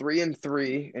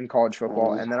 3-3 in college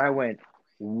football, Um, and then I went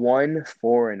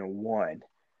 1-4-1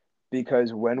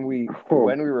 because oh, when we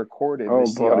recorded, the oh,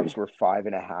 buddy. Seahawks were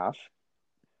 5.5.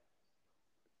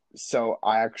 So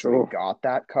I actually Oh, got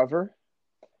that cover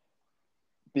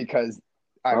because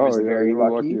I oh was yeah, very you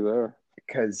were lucky lucky. there.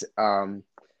 Because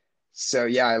so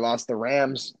yeah, I lost the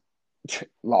Rams,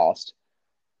 lost.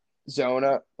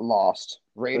 Zona lost.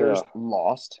 Yeah. Raiders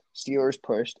lost. Steelers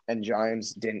pushed, and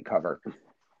Giants didn't cover.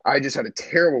 I just had a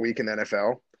terrible week in the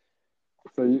NFL.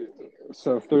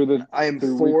 So I am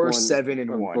through week four, one seven, and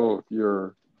of one. both,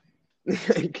 you're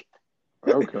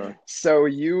okay. So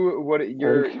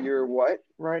you're Okay. you're what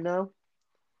right now?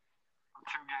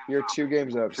 You're 2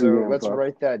 games up. Two So games let's up.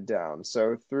 write that down.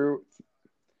 So through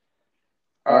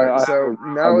I, all right, I so have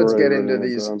now I've let's already get into written it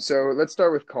these. down. So let's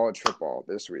start with college football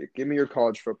this week. Give me your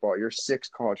college football, your 6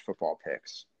 college football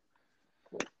picks.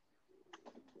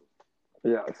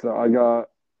 Yeah, so I got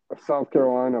South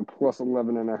Carolina plus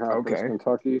 11.5 versus Okay.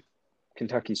 Kentucky.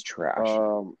 Kentucky's trash.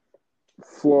 Um,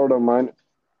 Florida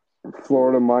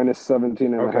Florida minus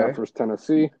 17.5 Okay. versus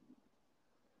Tennessee.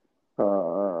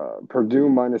 Purdue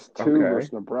 -2 Okay.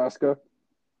 versus Nebraska.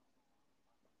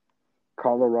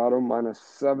 Colorado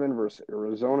 -7 versus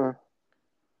Arizona.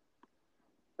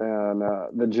 And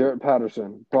the Jarrett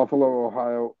Patterson, Buffalo,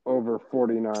 Ohio, over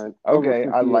 49, over Okay.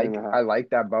 58 and a half. I like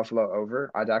that Buffalo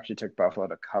over. I'd actually took Buffalo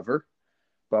to cover.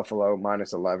 Buffalo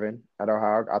 -11 at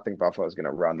Ohio. I think Buffalo's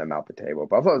gonna run them out the table.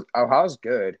 Ohio's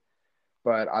good,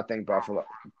 but I think Buffalo's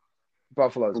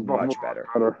Buffalo much better.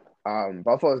 better.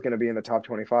 Buffalo's gonna be in the top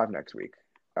 25 next week.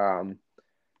 Bama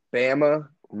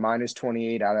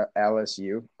 -28 out of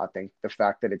LSU. I think the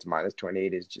fact that it's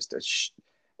 -28 is just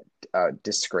a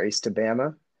disgrace to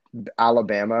Bama.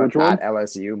 Alabama Which at one?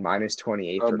 LSU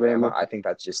 -28 for Bama. Alabama. I think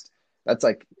that's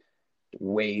like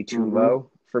way too Mm-hmm.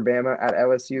 low for Bama at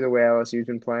LSU. The way LSU's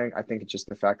been playing, I think it's just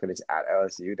the fact that it's at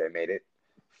LSU. They made it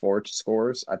 4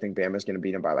 scores. I think Bama's going to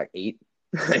beat them by like 8.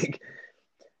 like,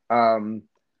 um,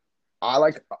 I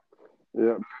like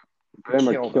Yeah,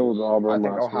 Bama kill them. killed I Auburn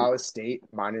think last week. Ohio State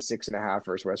 -6.5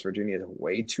 versus West Virginia is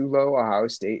way too low. Ohio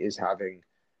State is having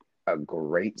a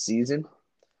great season.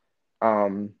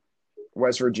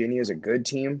 West Virginia is a good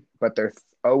team, but they're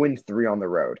 0-3 on the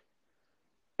road,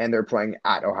 and they're playing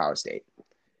at Ohio State.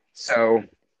 So,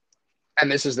 and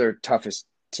this is their toughest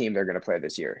team they're going to play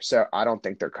this year. So I don't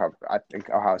think they're covered. I think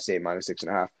Ohio State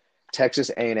 -6.5. Texas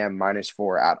A&M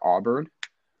 -4 at Auburn.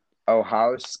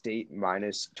 Ohio State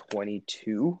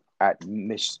 -22 at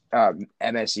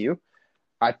MSU.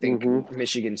 I think Mm-hmm.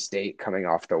 Michigan State coming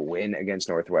off the win against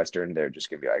Northwestern, they're just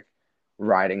going to be like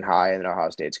riding high, and then Ohio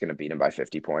State's going to beat them by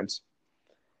 50 points.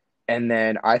 And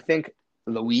then I think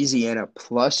Louisiana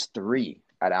 +3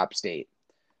 at App State.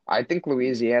 I think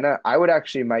Louisiana, I would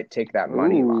actually might take that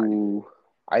money line. Ooh.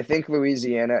 I think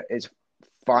Louisiana is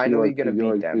finally going to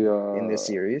beat them in this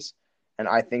series, and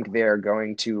I think they're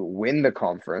going to win the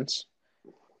conference.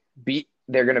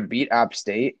 They're going to beat App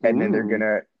State, and then they're going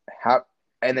to have,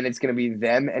 and then it's going to be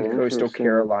them and Coastal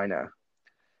Carolina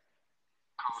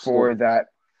for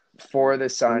the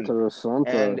Sun,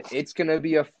 and it's going to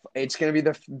be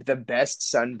the best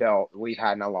Sun Belt we've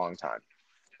had in a long time.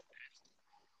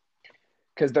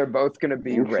 Because they're both going to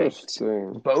be ranked,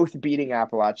 both beating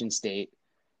Appalachian State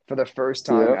for the first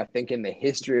time, I think, in the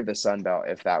history of the Sun Belt,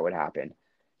 if that would happen.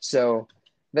 So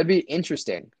that'd be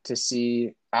interesting to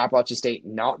see Appalachian State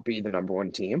not be the number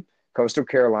one team. Coastal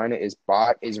Carolina is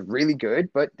really good,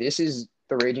 but this is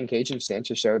the Raging Cajun stands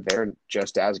to show they're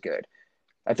just as good.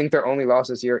 I think their only loss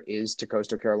this year is to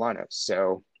Coastal Carolina.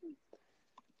 So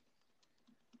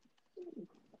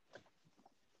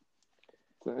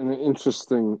an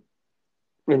interesting.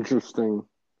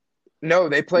 No,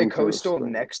 they play Coastal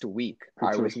next week.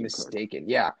 I was mistaken.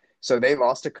 Yeah. So they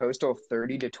lost to Coastal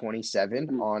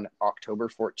 30-27 on October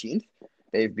 14th.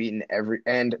 They've beaten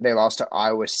and they lost to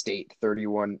Iowa State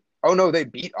 31. Oh no, they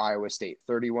beat Iowa State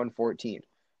 31-14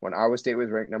 when Iowa State was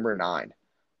ranked number 9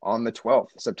 on the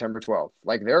 12th, September 12th.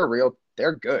 Like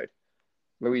they're good.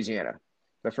 Louisiana.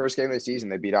 The first game of the season,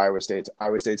 they beat Iowa State's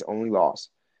only loss.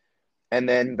 And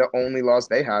then the only loss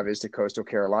they have is to Coastal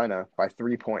Carolina by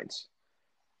 3 points.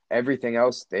 Everything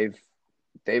else they've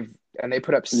and they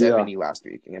put up 70 last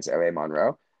week against LA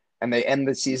Monroe, and they end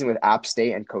the season with App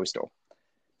State and Coastal.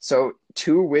 So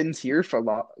 2 wins here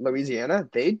for Louisiana.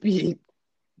 They'd be,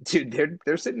 dude.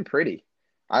 They're sitting pretty.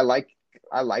 I like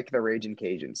the Raging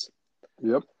Cajuns.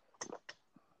 Yep.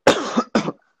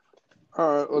 All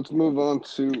right, let's move on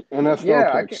to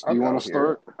NFL picks. Do you want to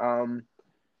start?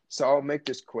 So I'll make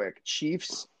this quick.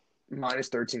 Chiefs minus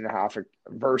 13.5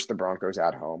 versus the Broncos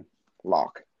at home.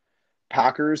 Lock.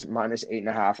 Packers minus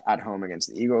 8.5 at home against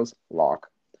the Eagles. Lock.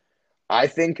 I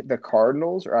think the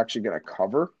Cardinals are actually going to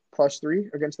cover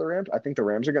 +3 against the Rams. I think the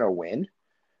Rams are going to win,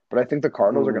 but I think the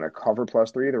Cardinals are going to cover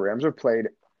 +3. The Rams have played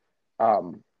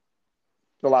the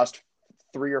last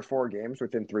 3 or 4 games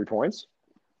within 3 points,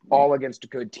 all against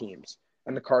good teams.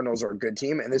 And the Cardinals are a good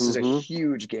team, and this is a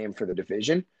huge game for the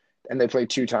division. And they play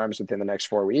 2 times within the next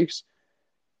 4 weeks.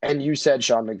 And you said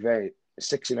Sean McVay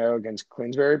 6-0 against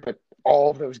Queensberry, but all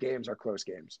of those games are close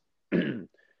games.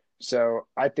 So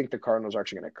I think the Cardinals are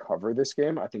actually going to cover this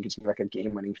game. I think it's like a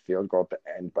game-winning field goal at the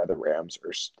end by the Rams,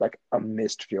 or like a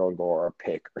missed field goal or a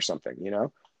pick or something, you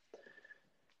know?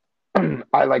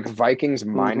 I like Vikings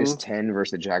minus 10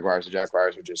 versus the Jaguars. The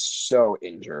Jaguars are just so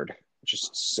injured,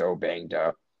 just so banged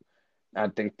up. I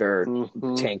think they're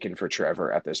tanking for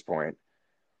Trevor at this point.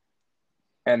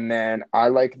 And then I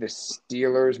like the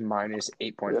Steelers minus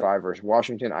 8.5 versus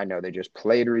Washington. I know they just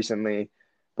played recently,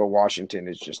 but Washington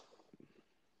is just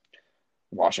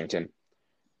Washington.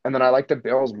 And then I like the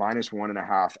Bills minus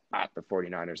 1.5 at the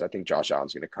 49ers. I think Josh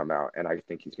Allen's going to come out, and I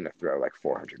think he's going to throw like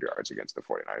 400 yards against the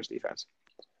 49ers defense.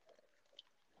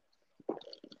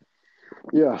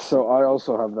 Yeah, so I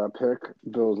also have that pick,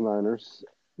 Bills-Niners.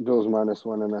 Bills minus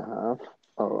 1.5.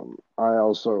 I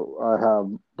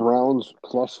have Browns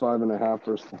plus 5.5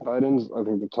 versus the Titans. I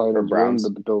think the Titans win,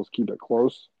 but the Bills keep it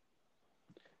close.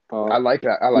 I like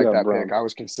that. I like that Browns. Pick. I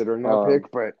was considering that pick,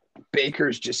 but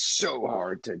Baker's just so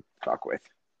hard to fuck with.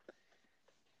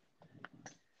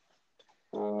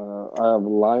 I have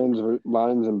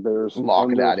Lions and Bears.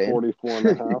 Lock that in.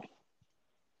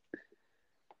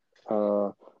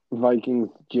 44.5. Vikings,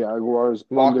 Jaguars.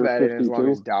 Lock under that 52. in as long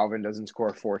as Dalvin doesn't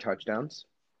score 4 touchdowns.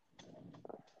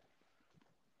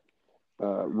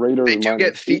 Raiders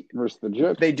versus the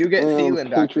Jets. They do get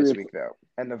Thielen back this week, though.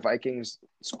 And the Vikings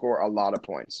score a lot of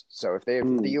points. So if they have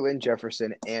Thielen,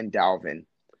 Jefferson, and Dalvin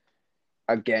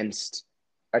against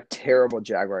a terrible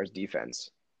Jaguars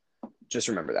defense, just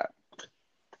remember that.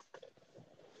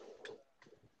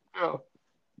 Oh.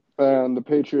 And the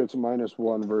Patriots minus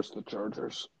 1 versus the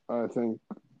Chargers. I think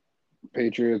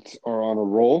Patriots are on a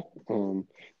roll.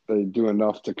 They do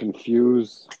enough to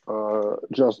confuse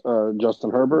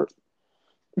Justin Herbert.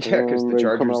 Yeah, because the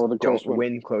Chargers don't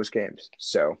win close games.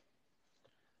 So,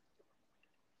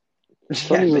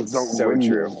 yeah, that's so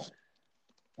true.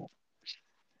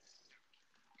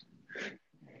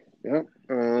 Yep.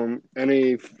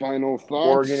 Any final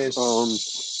thoughts? Oregon is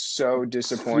so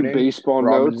disappointing. Baseball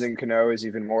Robinson Cano is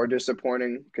even more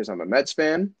disappointing because I'm a Mets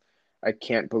fan. I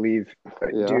can't believe,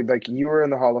 dude, like you were in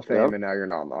the Hall of Fame and now you're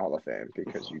not in the Hall of Fame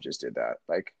because you just did that.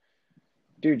 Like,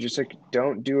 dude, just like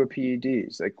don't do a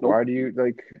PEDs. Like, why do you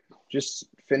just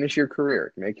finish your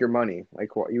career, make your money?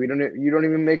 Like, what you don't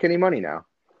even make any money now.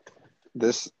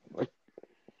 This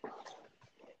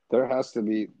there has to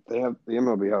be. The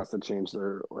MLB has to change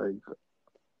their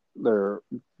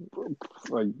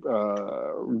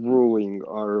ruling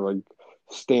or like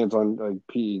stance on like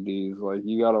PEDs. Like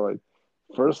you gotta like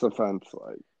first offense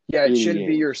like Yeah, it 80 shouldn't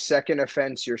be games. your second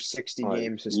offense, your 60 Like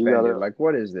game you suspended. gotta Like,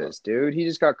 what is this, dude? He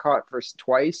just got caught for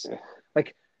twice.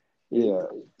 Like, yeah.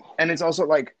 and it's also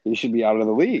like He should be out of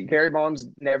the league. Barry Bonds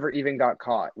never even got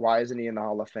caught. Why isn't he in the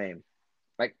Hall of Fame?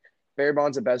 Like, Barry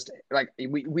Bonds the best. Like,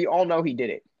 we all know he did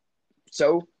it.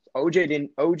 So OJ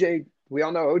didn't. OJ, we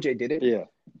all know OJ did it. Yeah.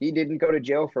 He didn't go to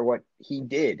jail for what he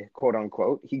did, quote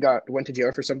unquote. He went to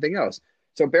jail for something else.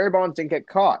 So Barry Bonds didn't get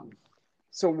caught.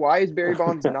 So why is Barry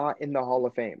Bonds not in the Hall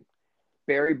of Fame?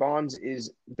 Barry Bonds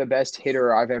is the best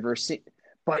hitter I've ever seen.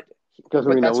 But Because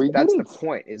we know that's the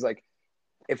point. Is like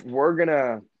if we're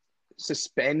gonna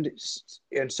suspend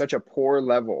in such a poor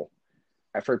level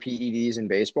for PEDs in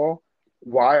baseball,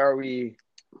 why are we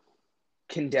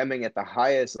condemning at the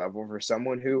highest level for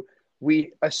someone who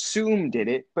we assume did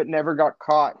it but never got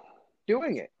caught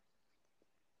doing it?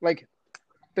 Like,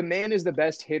 the man is the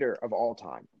best hitter of all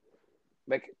time.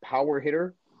 Like, power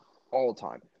hitter all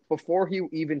time. Before he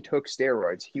even took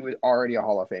steroids, he was already a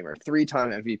Hall of Famer. 3-time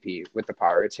MVP with the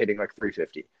Pirates, hitting like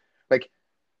 350. Like,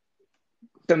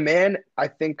 the man, I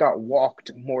think, got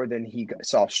walked more than he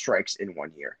saw strikes in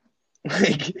 1 year.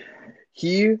 Like,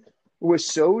 he was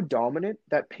so dominant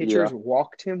that pitchers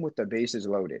walked him with the bases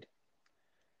loaded.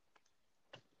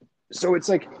 So it's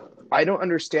like, I don't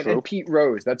understand. True. And Pete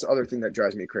Rose, that's the other thing that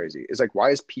drives me crazy. Is like,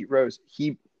 why is Pete Rose,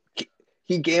 he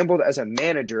gambled as a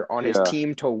manager on his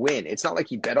team to win. It's not like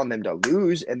he bet on them to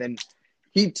lose, and then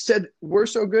he said, we're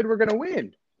so good, we're going to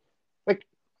win. Like,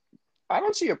 I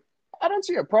don't see a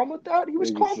problem with that. He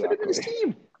was confident in his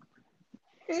team.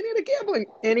 And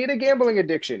he had a gambling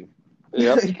addiction.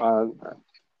 Yep.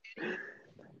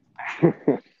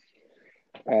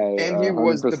 And he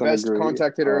was the best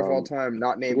contact hitter of all time,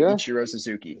 not named Ichiro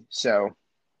Suzuki. So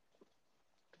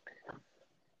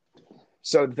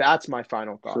that's my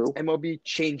final thoughts. True. MLB,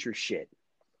 change your shit.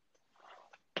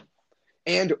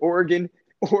 And Oregon,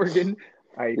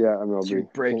 MLB. You're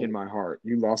breaking my heart.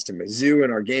 You lost to Mizzou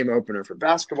in our game opener for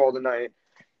basketball tonight.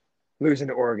 Losing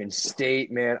to Oregon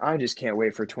State, man. I just can't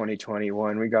wait for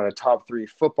 2021. We got a top three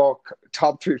football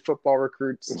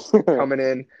recruits coming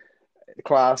in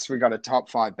class. We got a top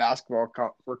 5 basketball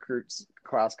recruits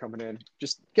class coming in.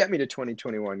 Just get me to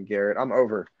 2021, Garrett. I'm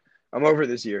over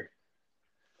this year.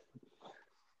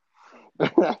 We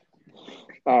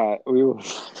will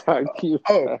talk to you.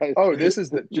 This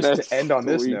is just to end on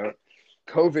this note.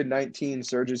 COVID-19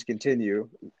 surges continue.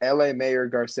 LA Mayor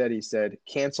Garcetti said,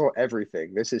 cancel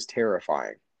everything. This is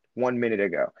terrifying 1 minute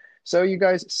ago. So you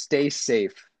guys stay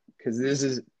safe because this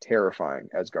is terrifying,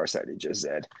 as Garcetti just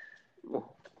said.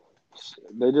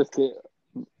 They just can't.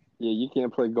 Yeah, you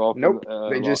can't play golf. Nope.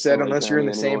 They just said unless you're in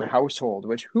the same household,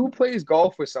 which who plays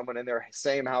golf with someone in their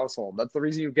same household? That's the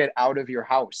reason you get out of your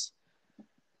house.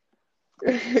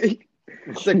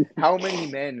 It's like how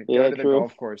many men go to the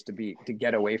golf course to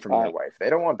get away from their wife? They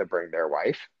don't want to bring their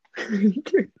wife.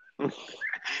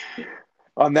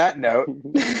 On that note,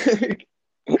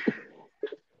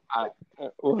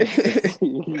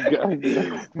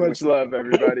 much love,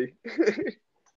 everybody.